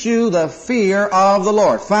teach you the fear of the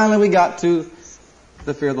Lord. Finally we got to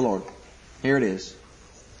the fear of the Lord. Here it is.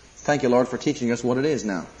 Thank you, Lord, for teaching us what it is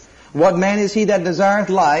now. What man is he that desireth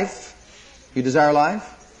life? You desire life?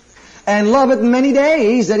 And loveth many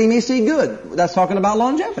days that he may see good. That's talking about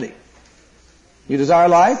longevity. You desire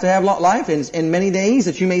life, to have life in many days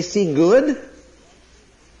that you may see good.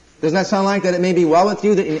 Doesn't that sound like that it may be well with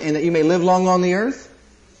you and that you may live long on the earth?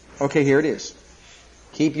 Okay, here it is.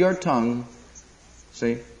 Keep your tongue.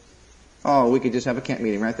 See? Oh, we could just have a camp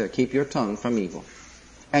meeting right there. Keep your tongue from evil,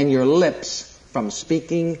 and your lips from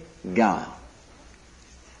speaking guile.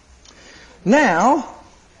 Now,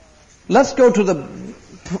 let's go to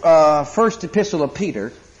the first epistle of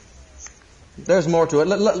Peter. There's more to it.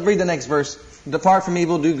 Let's read the next verse. Depart from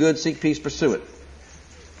evil, do good, seek peace, pursue it.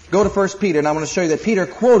 Go to 1 Peter, and I want to show you that Peter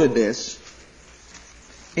quoted this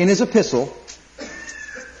in his epistle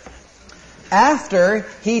after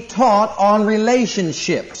he taught on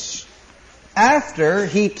relationships. After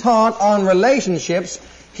he taught on relationships,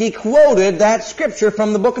 he quoted that scripture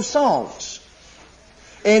from the book of Psalms,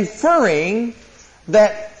 inferring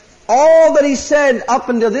that all that he said up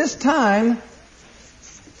until this time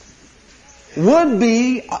would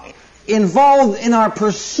be involved in our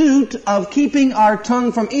pursuit of keeping our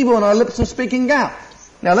tongue from evil and our lips from speaking guile.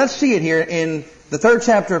 Now let's see it here in the 3rd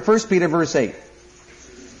chapter of 1 Peter verse 8.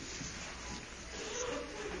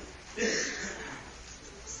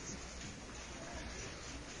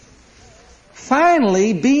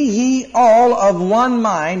 Finally, be ye all of one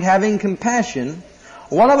mind, having compassion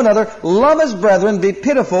one of another, love as brethren, be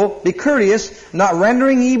pitiful, be courteous, not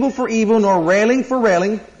rendering evil for evil, nor railing for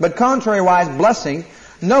railing, but contrariwise blessing,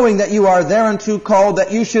 knowing that you are thereunto called,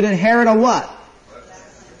 that you should inherit a what?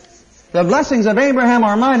 The blessings of Abraham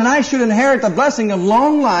are mine, and I should inherit the blessing of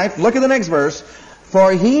long life. Look at the next verse.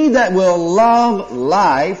 For he that will love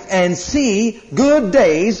life and see good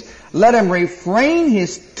days, let him refrain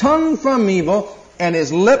his tongue from evil and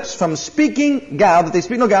his lips from speaking guile, that they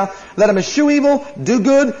speak no guile. Let him eschew evil, do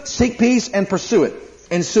good, seek peace, and pursue it.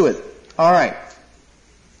 Ensue it. All right.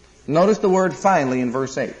 Notice the word finally in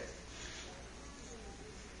verse 8.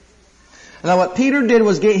 Now what Peter did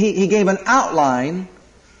was he gave an outline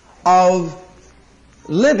of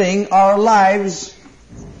living our lives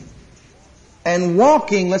and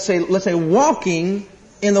walking, let's say walking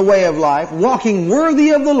in the way of life, walking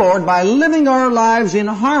worthy of the Lord by living our lives in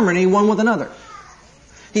harmony one with another.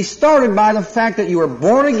 He started by the fact that you were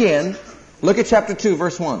born again. Look at chapter 2,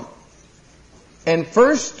 verse 1. And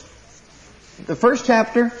the first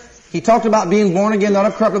chapter, he talked about being born again, not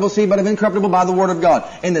of corruptible seed, but of incorruptible by the Word of God.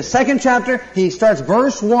 In the second chapter, he starts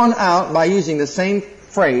verse 1 out by using the same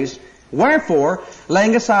phrase. Wherefore,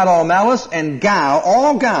 laying aside all malice and guile,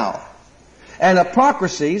 all guile, and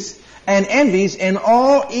hypocrisies, and envies, and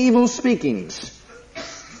all evil speakings.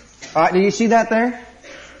 All right, do you see that there?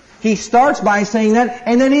 He starts by saying that,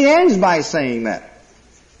 and then he ends by saying that.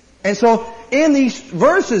 And so, in these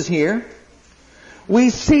verses here,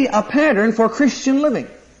 we see a pattern for Christian living.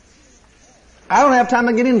 I don't have time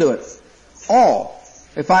to get into it all.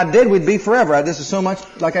 If I did, we'd be forever. This is so much,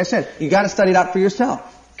 like I said, you got to study it out for yourself.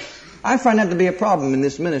 I find that to be a problem in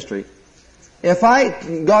this ministry. If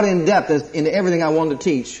I got in depth into everything I wanted to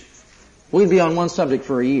teach, we'd be on one subject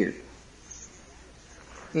for a year.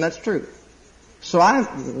 And that's true. So I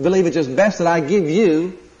believe it's just best that I give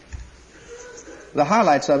you the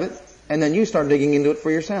highlights of it, and then you start digging into it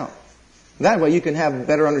for yourself. That way you can have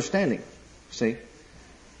better understanding. See?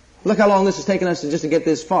 Look how long this has taken us just to get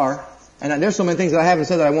this far. And there's so many things that I haven't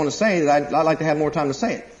said that I want to say that I'd like to have more time to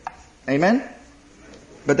say it. Amen?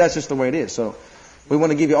 But that's just the way it is. So we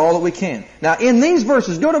want to give you all that we can. Now in these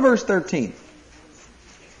verses, go to verse 13.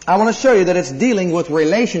 I want to show you that it's dealing with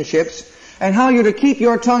relationships and how you're to keep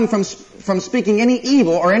your tongue from speaking any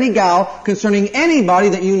evil or any guile concerning anybody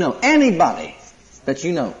that you know. Anybody that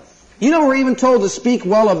you know. You know we're even told to speak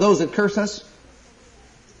well of those that curse us?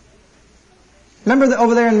 Remember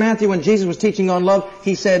over there in Matthew when Jesus was teaching on love,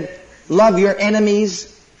 He said, love your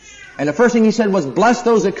enemies. And the first thing He said was, bless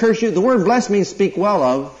those that curse you. The word bless means speak well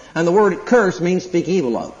of, and the word curse means speak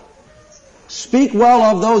evil of. Speak well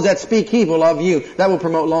of those that speak evil of you. That will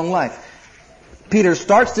promote long life. Peter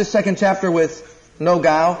starts this second chapter with no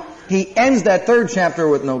guile. He ends that third chapter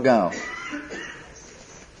with no guile.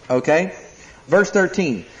 Okay? Verse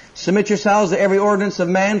 13. Submit yourselves to every ordinance of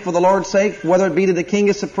man for the Lord's sake, whether it be to the king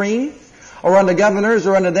as supreme, or unto governors,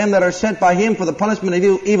 or unto them that are sent by him for the punishment of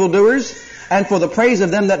evildoers, and for the praise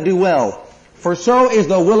of them that do well. For so is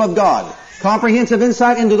the will of God. Comprehensive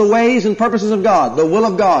insight into the ways and purposes of God. The will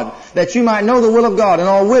of God. That you might know the will of God in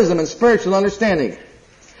all wisdom and spiritual understanding.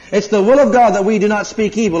 It's the will of God that we do not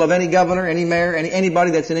speak evil of any governor, any mayor,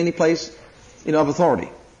 anybody that's in any place, of authority.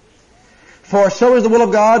 For so is the will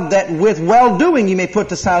of God that with well-doing you may put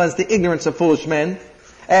to silence the ignorance of foolish men,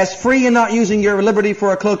 as free and not using your liberty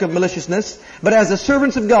for a cloak of maliciousness, but as the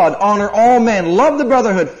servants of God, honor all men, love the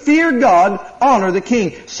brotherhood, fear God, honor the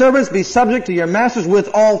king. Servants, be subject to your masters with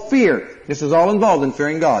all fear. This is all involved in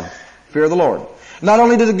fearing God. Fear of the Lord. Not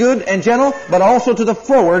only to the good and gentle, but also to the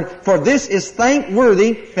forward, for this is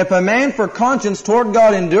thankworthy if a man for conscience toward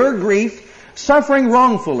God endure grief, suffering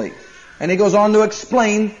wrongfully. And he goes on to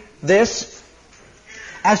explain this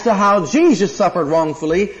as to how Jesus suffered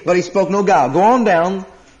wrongfully, but He spoke no guile. Go on down.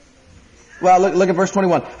 Well, look at verse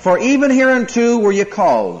 21. For even hereunto were ye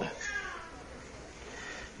called,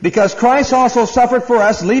 because Christ also suffered for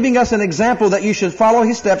us, leaving us an example that you should follow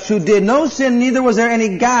His steps, who did no sin, neither was there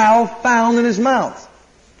any guile found in His mouth.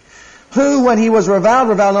 Who, when He was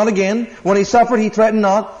reviled not again. When He suffered, He threatened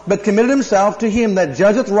not, but committed Himself to Him that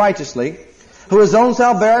judgeth righteously, who His own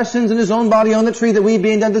self bare our sins in His own body on the tree, that we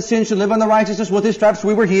being dead to sin should live on the righteousness. With His stripes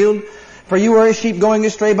we were healed. For you were as sheep going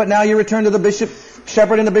astray, but now you return to the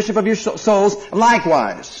shepherd and the bishop of your souls.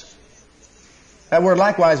 Likewise. That word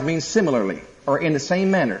likewise means similarly, or in the same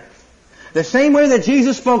manner. The same way that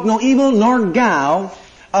Jesus spoke no evil nor guile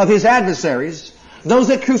of His adversaries, those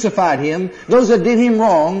that crucified Him, those that did Him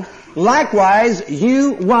wrong, likewise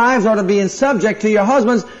you wives are to be in subject to your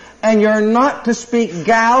husbands, and you're not to speak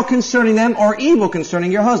guile concerning them or evil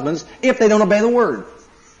concerning your husbands if they don't obey the word.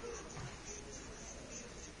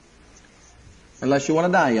 Unless you want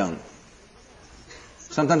to die young.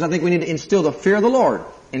 Sometimes I think we need to instill the fear of the Lord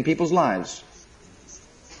in people's lives.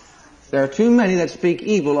 There are too many that speak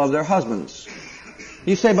evil of their husbands.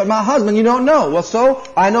 You say, but my husband, you don't know. Well, so,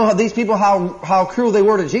 I know how these people, how cruel they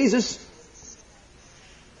were to Jesus.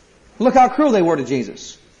 Look how cruel they were to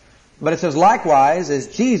Jesus. But it says, likewise, as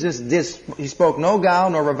Jesus did, He spoke no guile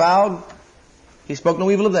nor reviled. He spoke no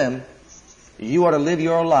evil of them. You are to live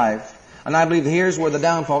your life. And I believe here's where the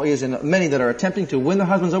downfall is in many that are attempting to win their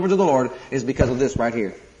husbands over to the Lord, is because of this right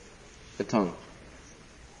here. The tongue.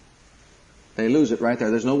 They lose it right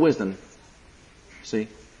there. There's no wisdom. See?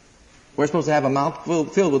 We're supposed to have a mouth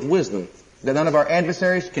filled with wisdom that none of our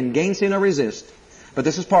adversaries can gainsay nor resist. But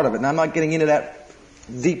this is part of it. And I'm not getting into that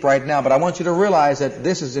deep right now, but I want you to realize that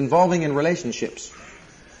this is involving in relationships.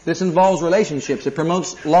 This involves relationships. It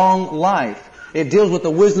promotes long life. It deals with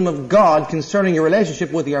the wisdom of God concerning your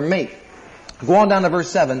relationship with your mate. Go on down to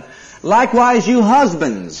verse 7. Likewise you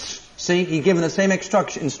husbands. See, He's given the same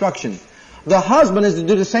instruction. The husband is to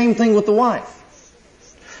do the same thing with the wife.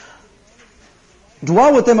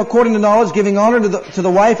 Dwell with them according to knowledge, giving honor to the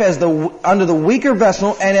wife as under the weaker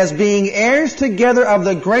vessel, and as being heirs together of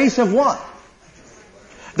the grace of what?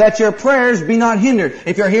 That your prayers be not hindered.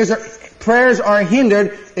 If your prayers are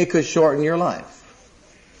hindered, it could shorten your life.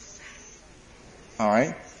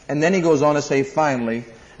 Alright? And then he goes on to say finally,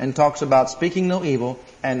 and talks about speaking no evil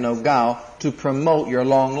and no guile to promote your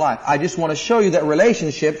long life. I just want to show you that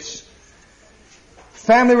relationships,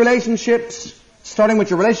 family relationships, starting with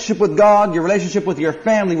your relationship with God, your relationship with your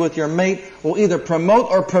family, with your mate, will either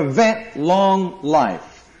promote or prevent long life.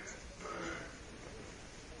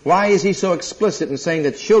 Why is he so explicit in saying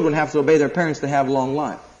that children have to obey their parents to have long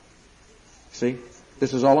life? See?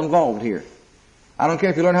 This is all involved here. I don't care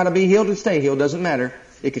if you learn how to be healed and stay healed, doesn't matter.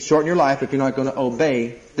 It could shorten your life if you're not going to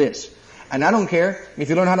obey this. And I don't care if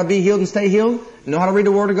you learn how to be healed and stay healed, know how to read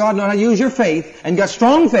the Word of God, know how to use your faith, and got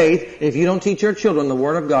strong faith. If you don't teach your children the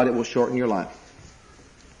Word of God, it will shorten your life.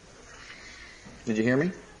 Did you hear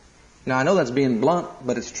me? Now I know that's being blunt,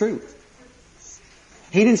 but it's true.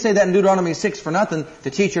 He didn't say that in Deuteronomy 6 for nothing, to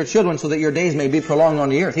teach your children so that your days may be prolonged on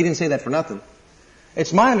the earth. He didn't say that for nothing.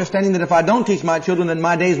 It's my understanding that if I don't teach my children, then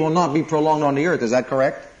my days will not be prolonged on the earth. Is that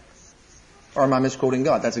correct? Or am I misquoting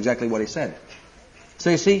God? That's exactly what he said. So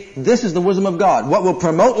you see, this is the wisdom of God. What will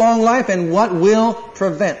promote long life and what will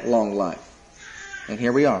prevent long life. And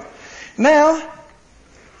here we are. Now,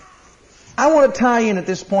 I want to tie in at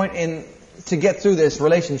this point to get through this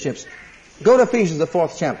relationships. Go to Ephesians, the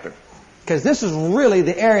 4th chapter. Because this is really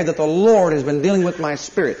the area that the Lord has been dealing with my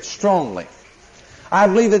spirit strongly. I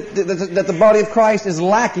believe that the body of Christ is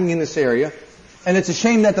lacking in this area. And it's a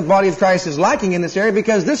shame that the body of Christ is lacking in this area,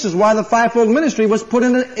 because this is why the fivefold ministry was put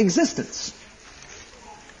into existence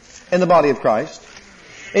in the body of Christ.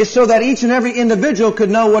 It's so that each and every individual could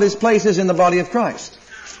know what his place is in the body of Christ.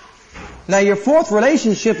 Now your fourth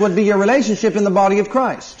relationship would be your relationship in the body of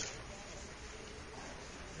Christ.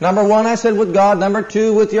 Number 1, I said, with God. Number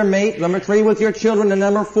 2, with your mate. Number 3, with your children. And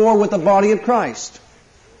number 4, with the body of Christ.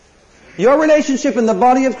 Your relationship in the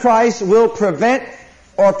body of Christ will prevent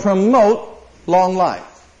or promote long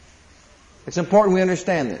life. It's important we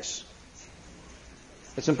understand this.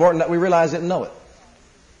 It's important that we realize it and know it.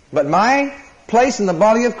 But my place in the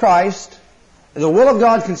body of Christ, the will of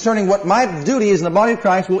God concerning what my duty is in the body of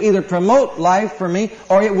Christ, will either promote life for me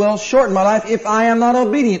or it will shorten my life if I am not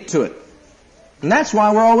obedient to it. And that's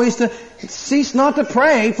why we're always to cease not to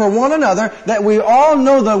pray for one another, that we all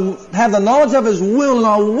have the knowledge of His will and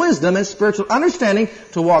all wisdom and spiritual understanding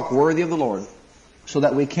to walk worthy of the Lord, so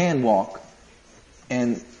that we can walk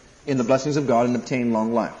and in the blessings of God and obtain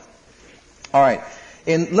long life. All right.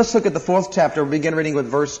 Let's look at the 4th chapter. We'll begin reading with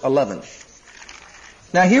verse 11.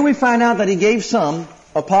 Now here we find out that He gave some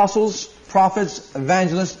apostles, prophets,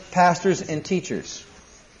 evangelists, pastors, and teachers.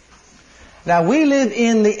 Now we live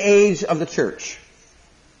in the age of the church.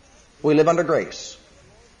 We live under grace.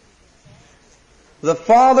 The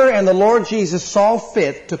Father and the Lord Jesus saw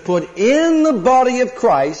fit to put in the body of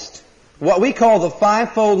Christ what we call the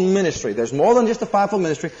fivefold ministry. There's more than just a fivefold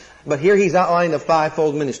ministry, but here He's outlining the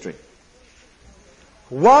fivefold ministry.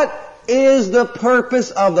 What is the purpose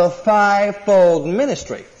of the fivefold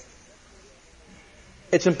ministry?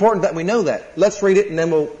 It's important that we know that. Let's read it and then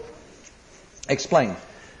we'll explain.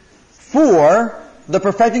 For the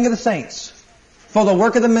perfecting of the saints, for the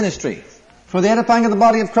work of the ministry, for the edifying of the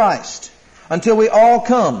body of Christ, until we all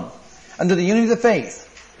come unto the unity of the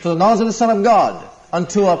faith, to the knowledge of the Son of God,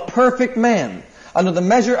 unto a perfect man, unto the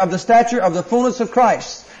measure of the stature of the fullness of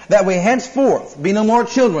Christ, that we henceforth be no more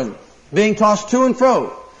children, being tossed to and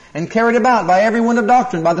fro, and carried about by every wind of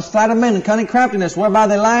doctrine, by the sleight of men and cunning craftiness, whereby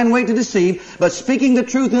they lie in wait to deceive, but speaking the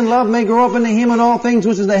truth in love may grow up into Him in all things,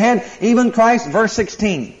 which is the head, even Christ. Verse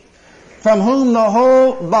 16. From whom the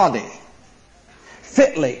whole body,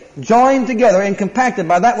 fitly joined together and compacted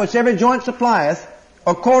by that which every joint supplieth,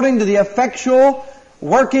 according to the effectual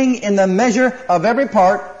working in the measure of every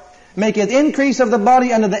part, maketh increase of the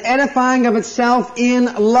body unto the edifying of itself in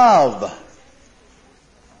love.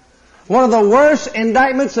 One of the worst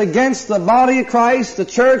indictments against the body of Christ, the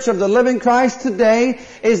church of the living Christ today,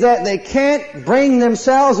 is that they can't bring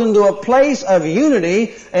themselves into a place of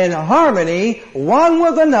unity and harmony one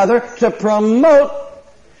with another to promote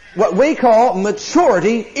what we call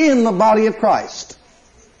maturity in the body of Christ.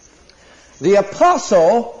 The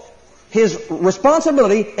apostle, his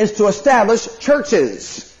responsibility is to establish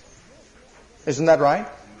churches. Isn't that right?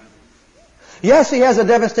 Yes, he has a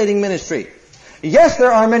devastating ministry. Yes,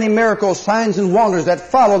 there are many miracles, signs, and wonders that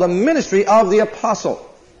follow the ministry of the apostle.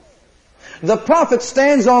 The prophet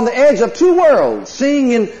stands on the edge of two worlds, seeing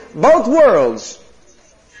in both worlds,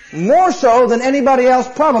 more so than anybody else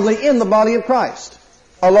probably in the body of Christ,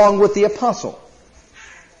 along with the apostle.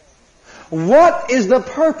 What is the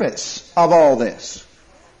purpose of all this?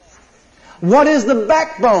 What is the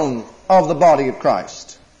backbone of the body of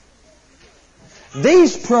Christ?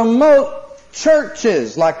 These promote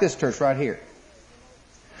churches like this church right here.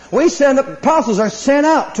 Apostles are sent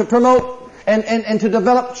out to promote and to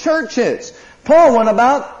develop churches. Paul went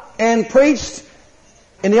about and preached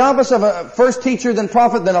in the office of a first teacher, then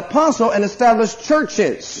prophet, then apostle, and established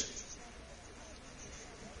churches.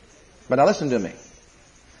 But now listen to me.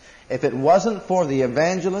 If it wasn't for the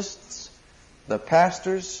evangelists, the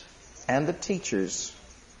pastors, and the teachers,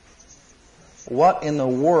 what in the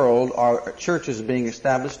world are churches being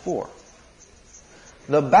established for?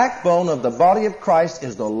 The backbone of the body of Christ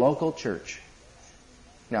is the local church.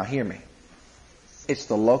 Now hear me. It's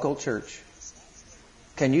the local church.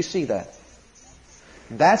 Can you see that?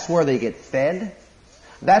 That's where they get fed.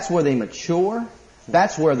 That's where they mature.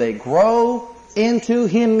 That's where they grow into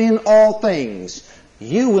Him in all things.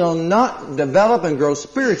 You will not develop and grow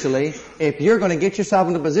spiritually if you're going to get yourself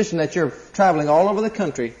in a position that you're traveling all over the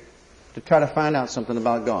country to try to find out something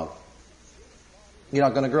about God. You're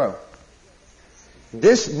not going to grow.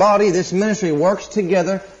 This body, this ministry works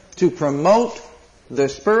together to promote the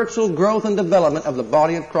spiritual growth and development of the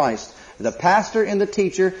body of Christ. The pastor and the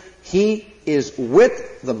teacher, he is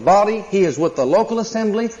with the body, he is with the local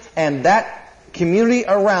assembly, and that community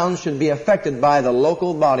around should be affected by the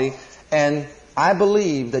local body. And I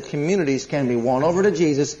believe that communities can be won over to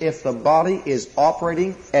Jesus if the body is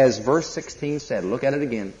operating as verse 16 said. Look at it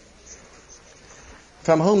again.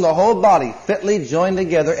 From whom the whole body fitly joined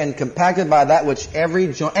together and compacted by that which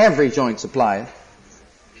every joint supplieth,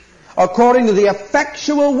 according to the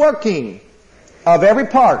effectual working of every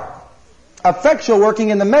part, effectual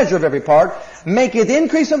working in the measure of every part, maketh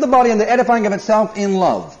increase of the body and the edifying of itself in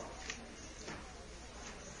love.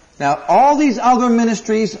 Now, all these other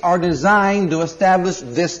ministries are designed to establish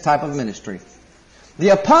this type of ministry. The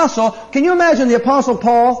apostle, can you imagine the apostle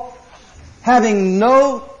Paul having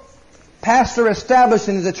no pastor established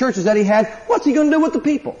in the churches that he had? What's he going to do with the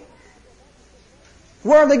people?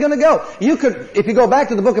 Where are they going to go? You could, if you go back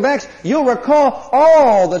to the book of Acts, you'll recall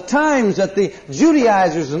all the times that the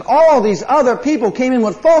Judaizers and all these other people came in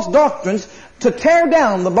with false doctrines to tear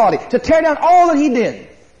down the body, to tear down all that he did.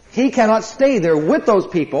 He cannot stay there with those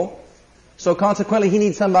people, so consequently he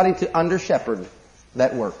needs somebody to under-shepherd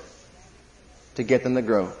that work, to get them to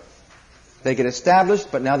grow. They get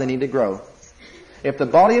established, but now they need to grow. If the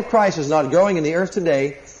body of Christ is not growing in the earth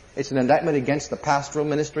today, it's an indictment against the pastoral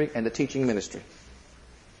ministry and the teaching ministry.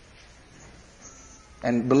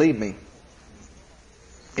 And believe me,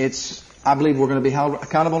 I believe we're going to be held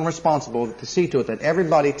accountable and responsible to see to it that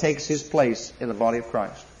everybody takes his place in the body of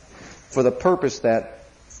Christ, for the purpose that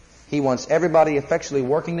He wants everybody effectually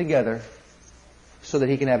working together so that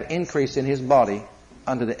He can have increase in His body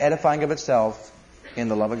unto the edifying of itself in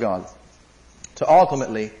the love of God, to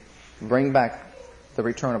ultimately bring back the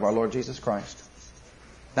return of our Lord Jesus Christ.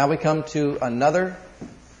 Now we come to another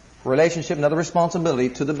relationship, another responsibility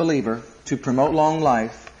to the believer to promote long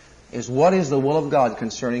life is, what is the will of God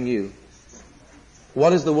concerning you?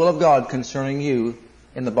 What is the will of God concerning you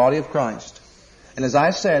in the body of Christ? And as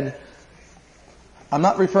I said, I'm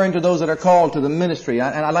not referring to those that are called to the ministry,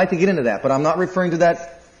 and I'd like to get into that, but I'm not referring to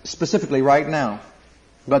that specifically right now.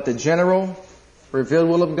 But the general revealed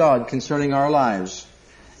will of God concerning our lives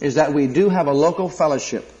is that we do have a local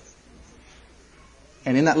fellowship.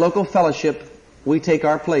 And in that local fellowship, we take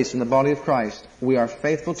our place in the body of Christ. We are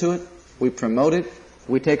faithful to it. We promote it.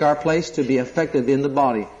 We take our place to be effective in the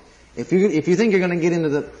body. If you think you're going to get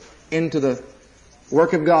into the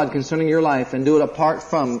work of God concerning your life and do it apart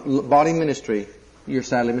from body ministry, you're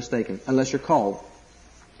sadly mistaken. Unless you're called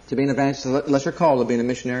to be an evangelist, unless you're called to be a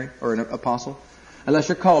missionary or an apostle, unless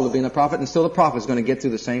you're called to be a prophet, and still the prophet is going to get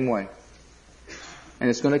through the same way. And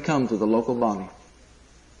it's going to come to the local body.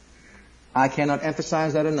 I cannot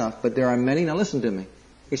emphasize that enough, but there are many, now listen to me.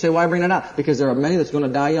 You say, why bring that out? Because there are many that's going to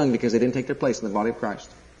die young because they didn't take their place in the body of Christ.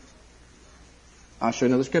 I'll show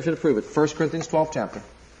you another scripture to prove it. 1 Corinthians 12th chapter.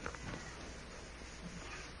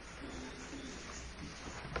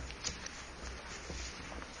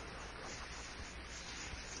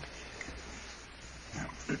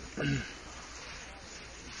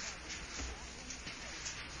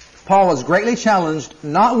 Paul was greatly challenged,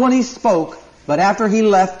 not when he spoke, but after he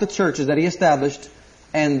left the churches that he established,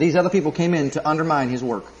 and these other people came in to undermine his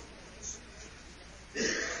work.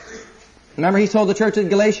 Remember he told the church at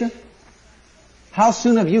Galatia, how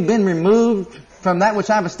soon have you been removed from that which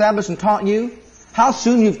I've established and taught you? How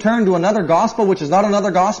soon you've turned to another gospel which is not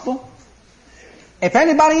another gospel? If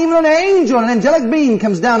anybody, even an angel, an angelic being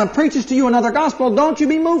comes down and preaches to you another gospel, don't you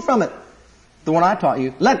be moved from it. The one I taught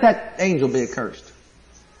you, let that angel be accursed.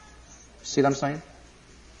 See what I'm saying?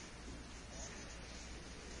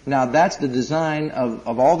 Now that's the design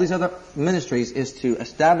of all these other ministries, is to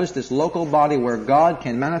establish this local body where God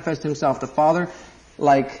can manifest Himself the Father,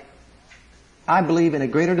 like I believe in a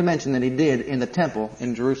greater dimension than He did in the temple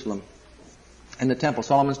in Jerusalem. In the temple,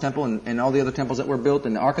 Solomon's temple and all the other temples that were built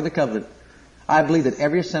in the Ark of the Covenant. I believe that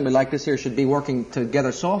every assembly like this here should be working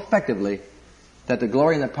together so effectively that the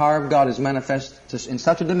glory and the power of God is manifest in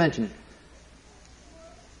such a dimension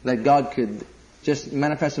that God could just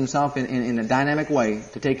manifest Himself in a dynamic way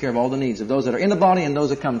to take care of all the needs of those that are in the body and those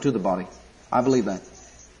that come to the body. I believe that.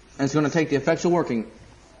 And it's going to take the effectual working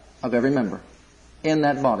of every member in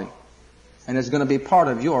that body. And it's going to be part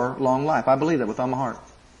of your long life. I believe that with all my heart.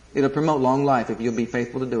 It'll promote long life if you'll be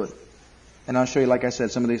faithful to do it. And I'll show you, like I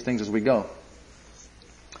said, some of these things as we go.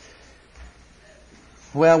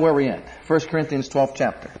 Well, where are we at? 1 Corinthians 12th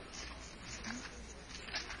chapter.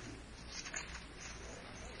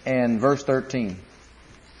 And verse 13.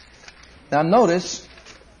 Now notice,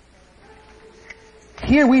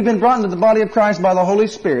 here we've been brought into the body of Christ by the Holy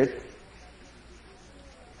Spirit.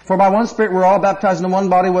 For by one Spirit we're all baptized into one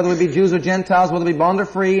body, whether we be Jews or Gentiles, whether we be bond or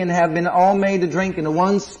free, and have been all made to drink into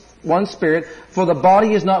one Spirit. For the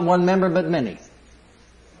body is not one member but many.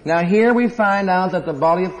 Now here we find out that the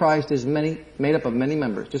body of Christ is made up of many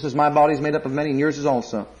members, just as my body is made up of many, and yours is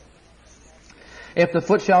also. If the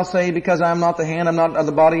foot shall say, because I am not the hand, I am not of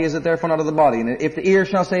the body, is it therefore not of the body? And if the ear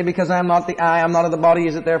shall say, because I am not the eye, I am not of the body,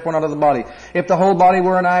 is it therefore not of the body? If the whole body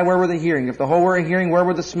were an eye, where were the hearing? If the whole were a hearing, where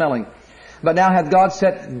were the smelling? But now hath God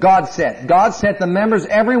set the members,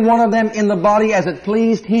 every one of them, in the body as it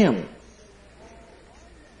pleased Him.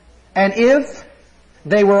 And if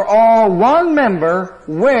they were all one member,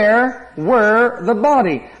 where were the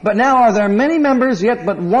body? But now are there many members, yet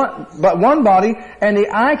but one body? And the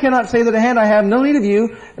eye cannot say to the hand, I have no need of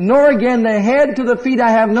you, nor again the head to the feet, I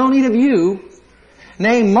have no need of you.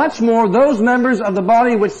 Nay, much more, those members of the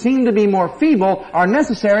body which seem to be more feeble are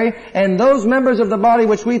necessary, and those members of the body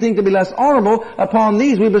which we think to be less honorable, upon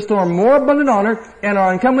these we bestow more abundant honor, and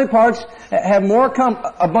our uncomely parts have more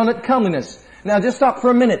abundant comeliness. Now just stop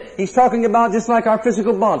for a minute. He's talking about just like our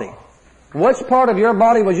physical body. Which part of your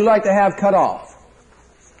body would you like to have cut off?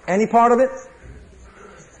 Any part of it?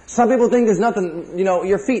 Some people think there's nothing,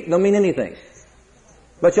 your feet don't mean anything.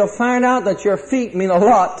 But you'll find out that your feet mean a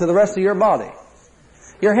lot to the rest of your body.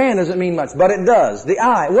 Your hand doesn't mean much, but it does. The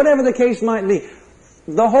eye, whatever the case might be.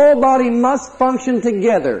 The whole body must function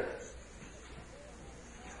together.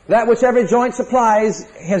 That which every joint supplies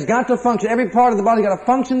has got to function. Every part of the body has got to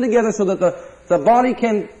function together so that the body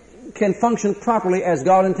can function properly as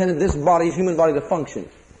God intended this body, human body, to function.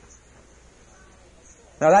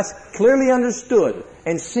 Now that's clearly understood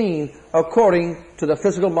and seen according to the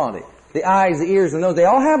physical body. The eyes, the ears, the nose, they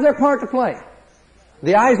all have their part to play.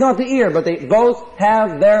 The eye is not the ear, but they both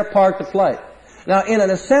have their part to play. Now in an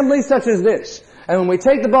assembly such as this, and when we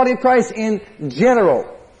take the body of Christ in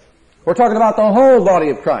general, we're talking about the whole body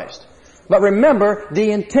of Christ. But remember, the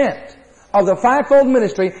intent of the fivefold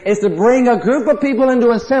ministry is to bring a group of people into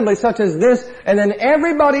assembly such as this, and then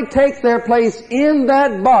everybody takes their place in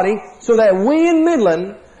that body so that we in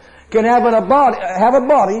Midland can have a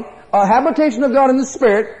body, a habitation of God in the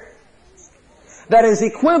Spirit that is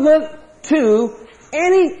equivalent to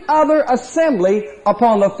any other assembly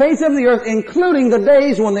upon the face of the earth, including the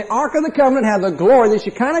days when the Ark of the Covenant had the glory, the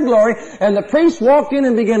Shekinah glory, and the priest walked in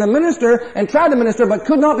and began to minister and tried to minister but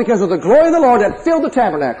could not because of the glory of the Lord that filled the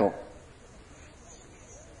tabernacle.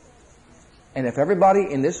 And if everybody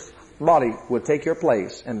in this body would take your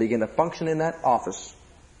place and begin to function in that office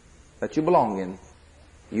that you belong in,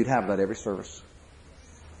 you'd have that every service.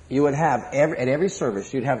 You would have, at every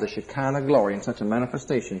service, you'd have the Shekinah glory in such a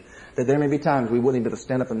manifestation that there may be times we wouldn't be able to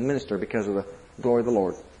stand up and minister because of the glory of the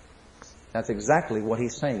Lord. That's exactly what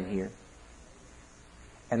he's saying here.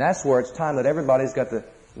 And that's where it's time that everybody's got to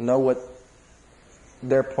know what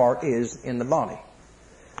their part is in the body.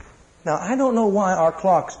 Now, I don't know why our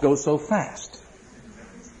clocks go so fast.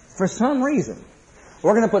 For some reason,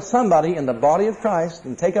 we're going to put somebody in the body of Christ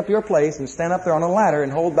and take up your place and stand up there on a ladder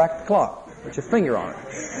and hold back the clock. Put your finger on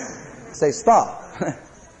it. Say, stop.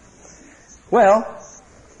 Well,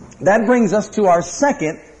 that brings us to our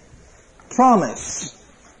second promise.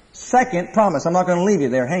 Second promise. I'm not going to leave you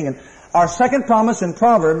there hanging. Our second promise in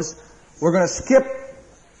Proverbs, we're going to skip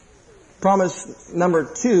promise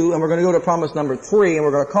number 2, and we're going to go to promise number 3, and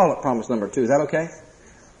we're going to call it promise number 2. Is that okay?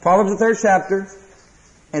 Proverbs, the 3rd chapter,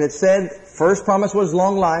 and it said, first promise was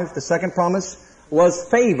long life, the second promise was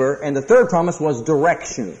favor, and the third promise was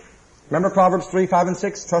direction. Remember Proverbs 3, 5, and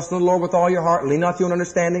 6? Trust in the Lord with all your heart, lean not to your own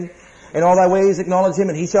understanding. In all thy ways acknowledge Him,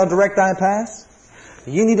 and He shall direct thy paths.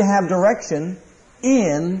 You need to have direction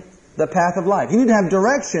in the path of life. You need to have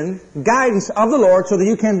direction, guidance of the Lord so that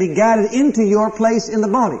you can be guided into your place in the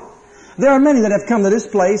body. There are many that have come to this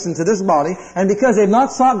place and to this body, and because they've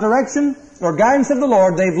not sought direction or guidance of the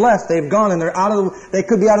Lord, they've left, they've gone, and they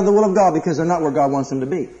could be out of the will of God because they're not where God wants them to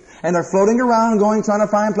be. And they're floating around, trying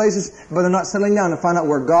to find places, but they're not settling down to find out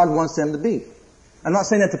where God wants them to be. I'm not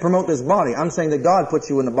saying that to promote this body. I'm saying that God put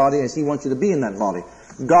you in the body as He wants you to be in that body.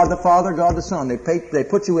 God the Father, God the Son, they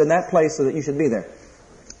put you in that place so that you should be there.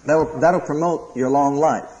 That'll promote your long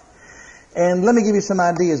life. And let me give you some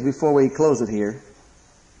ideas before we close it here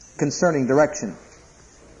concerning direction.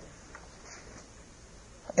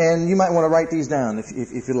 And you might want to write these down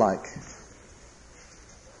if you like.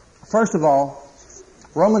 First of all,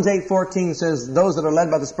 Romans 8:14 says, those that are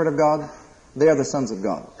led by the Spirit of God, they are the sons of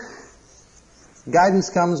God. Guidance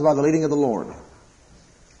comes by the leading of the Lord.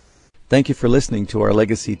 Thank you for listening to our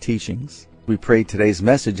legacy teachings. We pray today's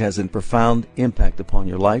message has a profound impact upon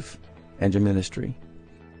your life and your ministry.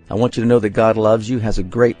 I want you to know that God loves you, has a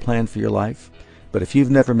great plan for your life. But if you've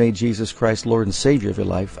never made Jesus Christ Lord and Savior of your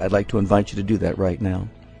life, I'd like to invite you to do that right now.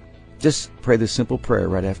 Just pray this simple prayer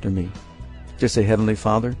right after me. Just say, Heavenly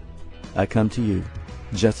Father, I come to you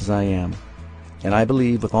just as I am, and I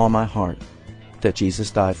believe with all my heart that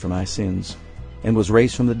Jesus died for my sins and was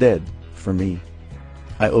raised from the dead for me.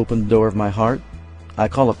 I open the door of my heart. I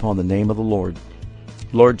call upon the name of the Lord.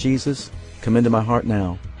 Lord Jesus, come into my heart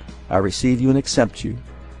now. I receive you and accept you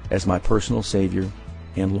as my personal Savior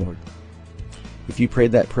and Lord. If you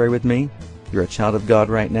prayed that prayer with me, you're a child of God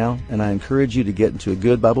right now, and I encourage you to get into a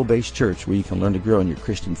good Bible-based church where you can learn to grow in your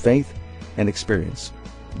Christian faith and experience.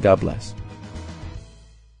 God bless.